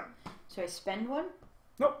horse. Yeah. So I spend one?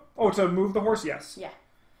 Nope. Oh, to move the horse? Yes. Yeah.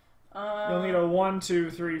 You'll need a 1, 2,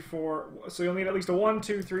 3, 4. So you'll need at least a 1,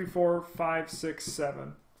 2, 3, 4, 5, 6,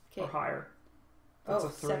 7 or Okay. higher. That's Oh, a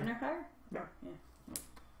 3. 7 or higher? 9.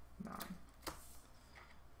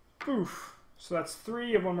 Oof. So that's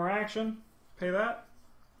 3 of one more action. Pay that.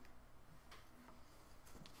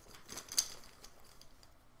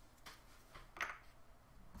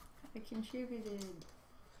 I contributed.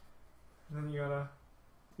 And then you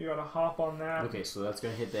gotta hop on that. Okay, so that's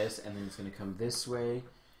gonna hit this, and then it's gonna come this way,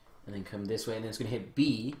 and then come this way, and then it's gonna hit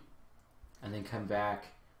B, and then come back,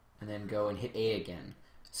 and then go and hit A again.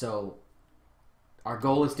 So our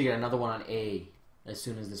goal is to get another one on A as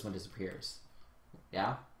soon as this one disappears.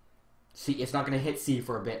 Yeah? See, it's not gonna hit C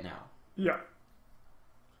for a bit now. Yeah.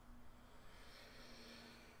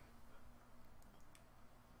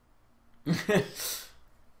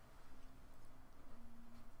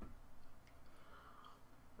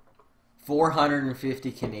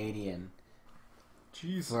 450 Canadian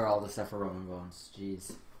Jeez. for all the stuff for Roman bones.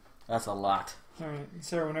 Jeez. That's a lot. Alright,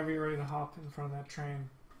 Sarah, whenever you're ready to hop in front of that train.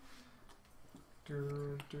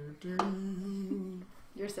 You're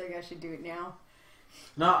saying I should do it now?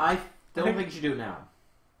 No, I don't think you should do it now.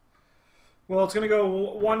 Well, it's going to go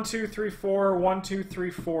 1, 2, 3, 4, 1, 2,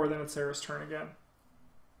 3, 4, then it's Sarah's turn again.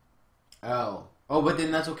 Oh. Oh, but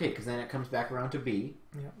then that's okay, because then it comes back around to B.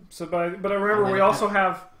 Yeah. So, but remember, we also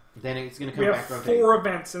have... Then it's going to come We back have around 4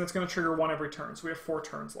 events, and it's going to trigger 1 every turn. So we have 4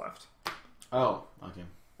 turns left. Oh, okay.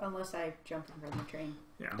 Unless I jump in front of the train.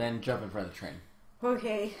 Yeah. Then jump in front of the train.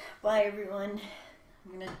 Okay, bye everyone.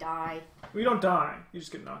 I'm gonna die. We don't die. You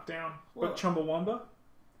just get knocked down. Well- But Chumbawamba?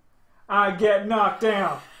 I get knocked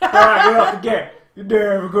down. But I get up again. You're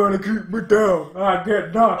never going to keep me down. I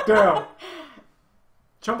get knocked down.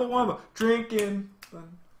 Chumbawamba. Drinking.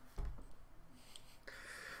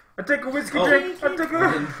 I take a whiskey drink. I take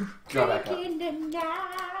a... Draw back up. Drinking and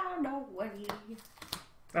down away.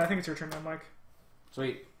 I think it's your turn now, Mike.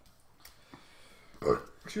 Sweet.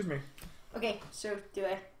 Excuse me. Okay, so do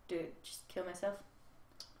I just kill myself?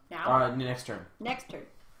 Now? Next turn. Next turn.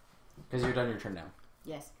 Because you're done your turn now.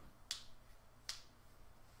 Yes.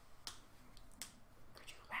 Could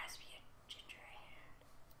you pass me a ginger ale?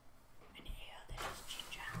 An ale that is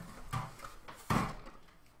ginger.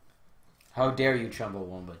 How dare you,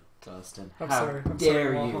 Chumbawamba, Dustin? I'm How sorry. I'm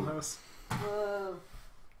dare sorry, you? Waffle House. Whoa.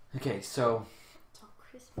 Okay, so... It's all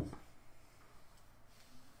Christmas.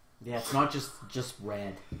 Yeah, it's not just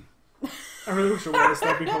red. I really wish it was.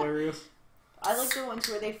 That'd be hilarious. I like the ones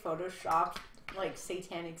where they Photoshop like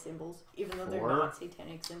satanic symbols, even though they're Or- not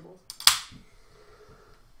satanic symbols.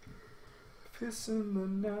 Pissing the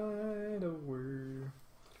night away.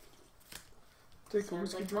 Take a Sounds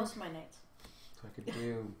whiskey like drink. most of my nights. So I could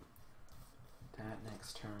do that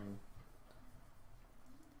next turn.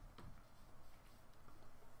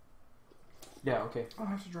 Yeah, okay. I'll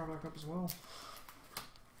have to draw back up as well.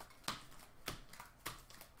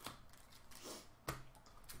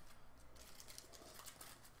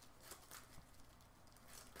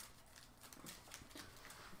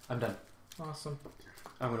 I'm done. Awesome.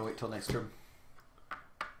 I'm going to wait till next turn.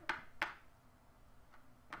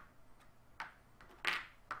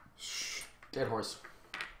 Shh. Dead horse.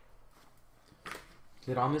 Is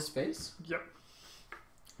it on this space? Yep.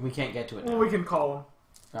 We can't get to it Well, now. we can call him.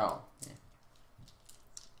 Oh. Yeah.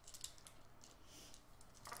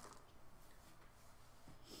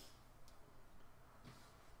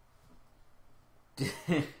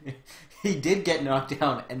 He did get knocked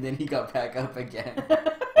down and then he got back up again.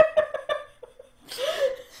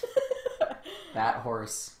 That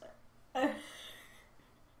horse.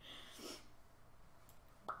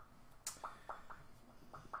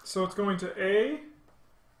 So it's going to A,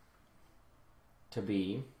 To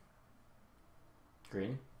B.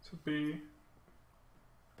 Green. to B,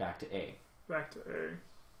 Back to A. back to A.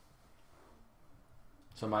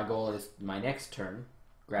 So my goal is my next turn,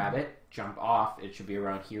 grab it, jump off. It should be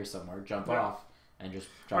around here somewhere. Jump Yeah. off and just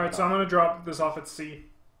drop Alright, it so off. I'm going to drop this off at C,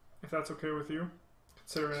 if that's okay with you.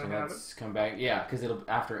 Considering So I have it. let's come back. Yeah, because it'll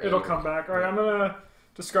after A. It'll come back. Alright, I'm going to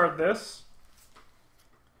discard this.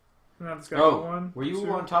 And that's got Oh, one. were you 2.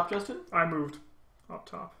 on top, Justin? I moved up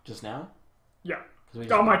top. Just now? Yeah. 'Cause we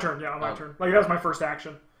On my turn, yeah, on my Oh. turn. Like, that was my first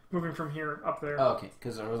action. Moving from here up there. Oh, okay.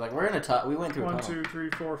 Because I was like, we're in a tunnel. We went through a 1, tunnel. 2, 3,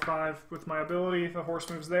 4, 5 with my ability. The horse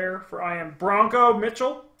moves there. For I am Bronco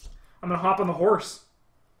Mitchell. I'm going to hop on the horse.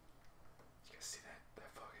 You guys see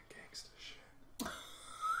that fucking gangsta shit? You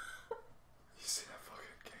see that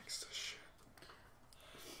fucking gangsta shit?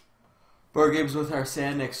 Board games with our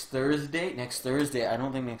sand next Thursday. Next Thursday. I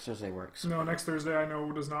don't think next Thursday works. No, next Thursday I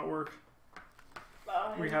know does not work.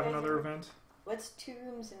 We have another event. What's 2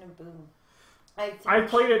 rooms in a boom? I think I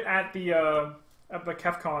played it at the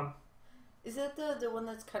KefCon. Is that the one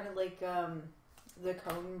that's kind of like the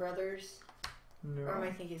Coen Brothers? No. Or am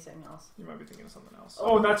I thinking of something else? You might be thinking of something else.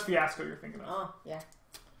 Oh, that's Fiasco you're thinking of. Oh, yeah.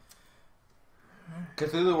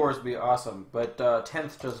 Cthulhu Wars would be awesome, but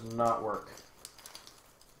 10th does not work.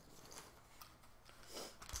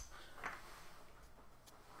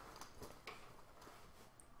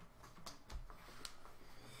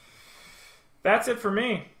 That's it for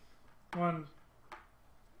me. 1,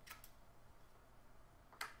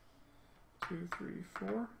 2, 3,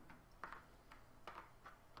 4.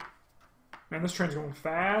 Man, this train's going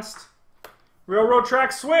fast. Railroad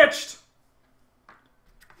track switched.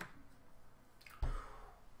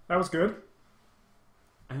 That was good.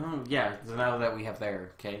 Oh, yeah, so now that we have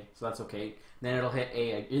there, okay, so that's okay. Then it'll hit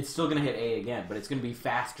A. It's still going to hit A again, but it's going to be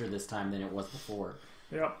faster this time than it was before.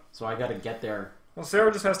 Yep. So I got to get there. Well,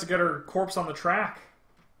 Sarah just has to get her corpse on the track.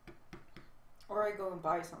 Or I go and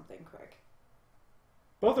buy something quick.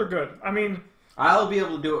 Both are good. I mean, I'll be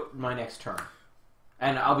able to do it my next turn.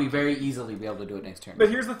 And I'll be very easily be able to do it next turn. but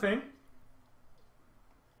here's the thing.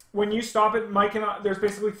 When you stop it, Mike and I, there's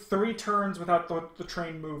basically 3 turns without the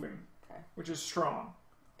train moving, Okay. which is strong.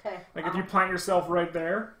 Okay. Like if you plant yourself right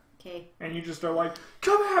there, Okay. and you just are like,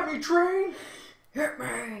 "Come at me, train!" Hit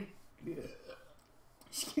me!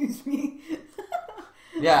 Excuse me.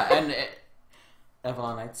 Yeah, and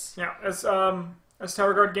Avalon Knights. Yeah, as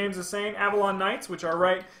Tower Guard Games is saying, Avalon Knights, which are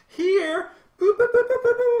right here, boop, boop, boop, boop,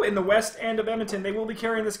 boop, boop, in the west end of Edmonton, they will be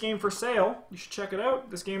carrying this game for sale. You should check it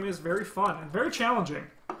out. This game is very fun and very challenging.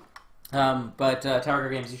 But Tower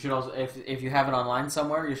Guard Games, you should also, if you have it online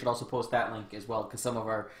somewhere, you should also post that link as well, because some of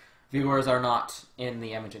our viewers are not in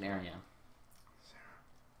the Edmonton area.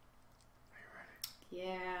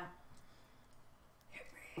 Yeah.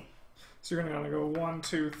 So you're going to go 1,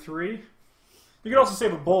 2, 3. You can also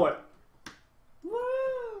save a bullet.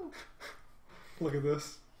 Woo! Look at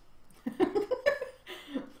this.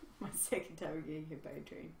 My second time getting hit by a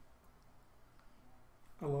train.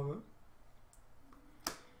 I love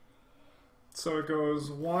it. So it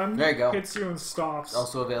goes 1, There you go. hits you and stops.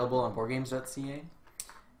 Also available on BoardGames.ca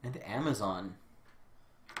and Amazon.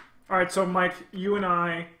 Alright, so Mike, you and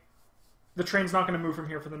I, the train's not going to move from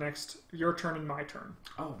here for the next, your turn and my turn.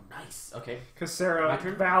 Oh, nice. Okay. Because Sarah My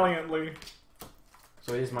turn? valiantly,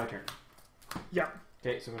 So it is my turn. yeah,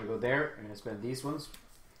 Okay, so I'm going to go there. I'm going to spend these ones.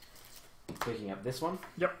 Picking up this one.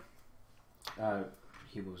 Yep.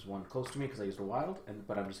 He was one close to me because I used a wild,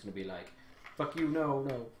 but I'm just going to be like, fuck you,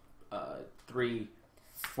 no. 3,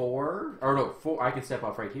 4. Or no, 4. I can step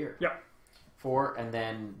off right here. Yep. 4, and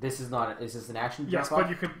then this is not. Is this an action? yes, drop but off?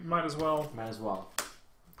 you could, might as well. Might as well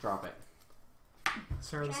drop it.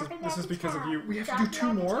 Sarah, this is because of you. We have to do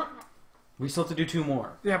 2 more? We still have to do 2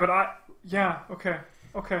 more. Yeah, but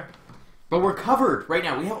okay. But we're covered right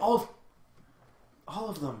now. We have all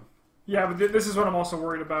of them. Yeah, but this is what I'm also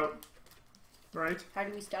worried about. Right? How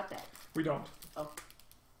do we stop that? We don't. Oh.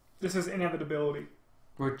 This is inevitability.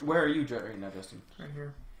 Where are you right now, Justin? Right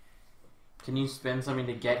here. Can you spend something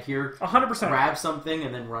to get here, 100%. grab something,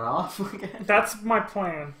 and then run off again? That's my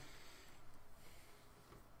plan.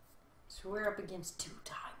 So we're up against 2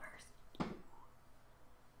 timers.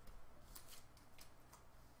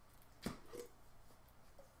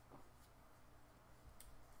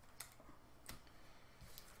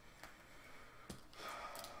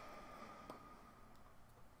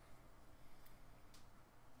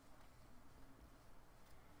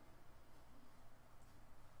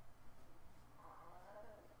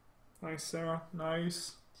 Nice, Sarah.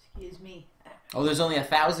 Nice. Excuse me. Oh, there's only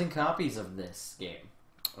 1,000 copies of this game.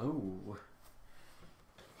 Oh.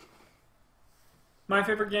 My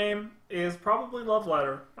favorite game is probably Love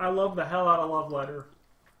Letter. I love the hell out of Love Letter.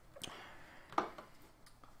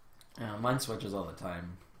 Yeah, mine switches all the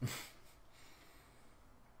time.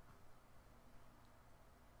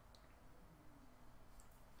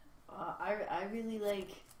 I really like.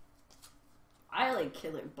 I like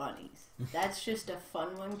Killer Bunnies. That's just a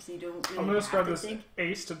fun one because you don't really I'm going to have start to this think.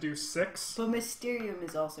 ace to do 6. But Mysterium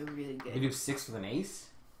is also really good. You do 6 with an ace?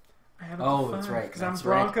 I have Oh, that's right, Because I'm that's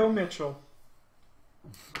right. Bronco Mitchell.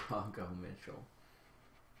 Bronco Mitchell.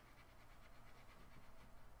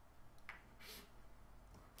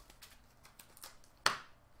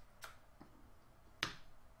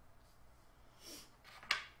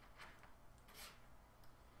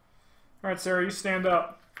 Alright, Sarah, you stand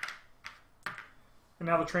up. And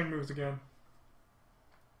now the train moves again.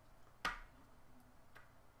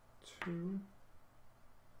 2,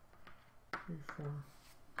 3, 4.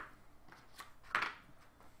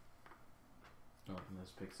 Oh, and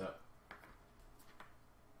this picks up.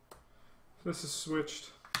 This is switched.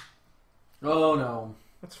 Oh, no.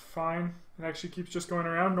 That's fine. It actually keeps just going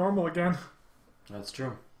around normal again. That's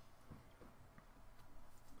true.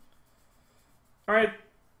 Alright,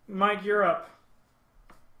 Mike, you're up.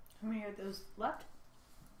 How many are those left?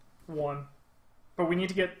 1. But we need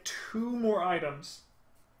to get 2 more items.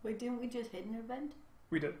 Wait, didn't we just hit an event?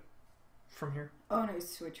 We did. From here. Oh no,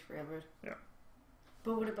 switch forever. Yeah.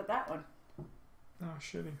 But what about that one? Oh,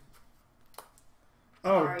 shitty.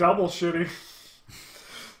 Oh, Sorry. double shitty.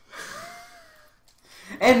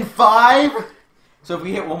 And 5? So if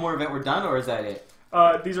we hit one more event, we're done, or is that it?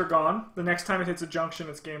 These are gone. The next time it hits a junction,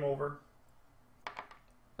 it's game over.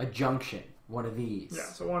 A junction. One of these. Yeah,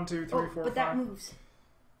 so 1, 2, 3, 4, 5. But that moves.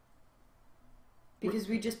 Because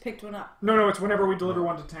we just picked one up. No, it's whenever we deliver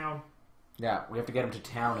one to town. Yeah, we have to get him to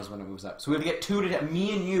town is when it moves up. So we have to get 2 to town.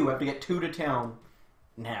 Me and you have to get 2 to town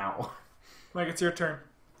now. Mike, it's your turn.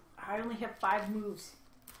 I only have 5 moves.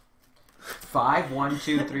 5, 1,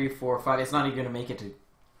 2, 3, 4, 5. It's not even going to make it to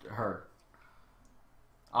her.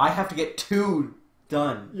 I have to get 2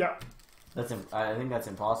 done. Yeah, I think that's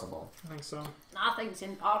impossible. I think so. Nothing's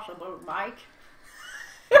impossible, Mike.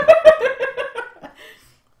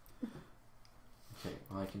 Okay,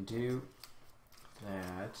 well I can do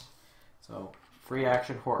that. So, free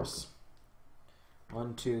action horse.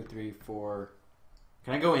 1, 2, 3, 4.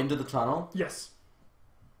 Can I go into the tunnel? Yes.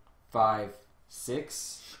 5,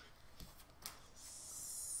 6.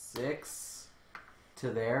 6 to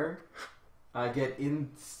there. I get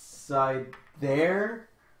inside there.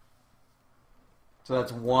 So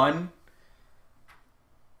that's 1.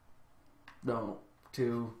 No,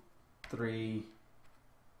 2, 3,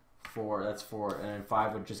 4. That's 4. And then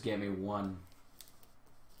 5 would just get me 1.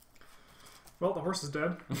 Well, the horse is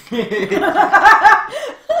dead.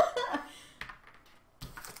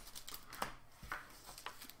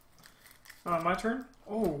 My turn.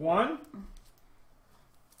 Oh, 1,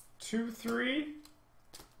 2, 3,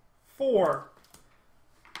 4.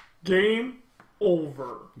 Game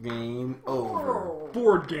over. Game over. Oh.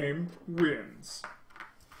 Board game wins.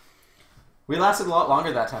 We lasted a lot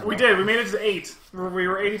longer that time. We though. did. We made it to 8. We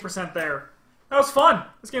were 80% there. That was fun.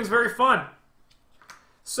 This game's very fun.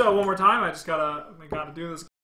 So one more time, I gotta do this.